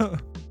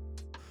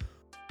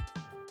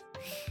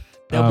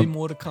 There'll be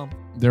more to come.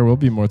 There will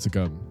be more to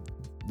come.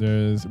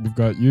 We've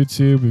got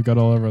YouTube, we've got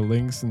all of our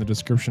links in the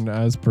description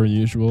as per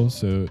usual.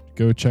 So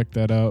go check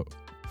that out.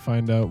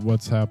 Find out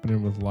what's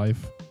happening with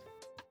life.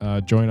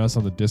 Join us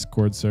on the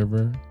Discord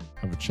server.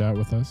 Have a chat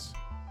with us.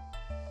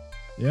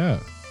 Yeah.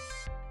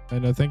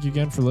 And thank you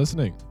again for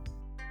listening.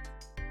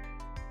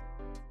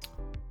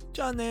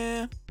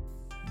 Johnny.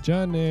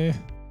 Johnny.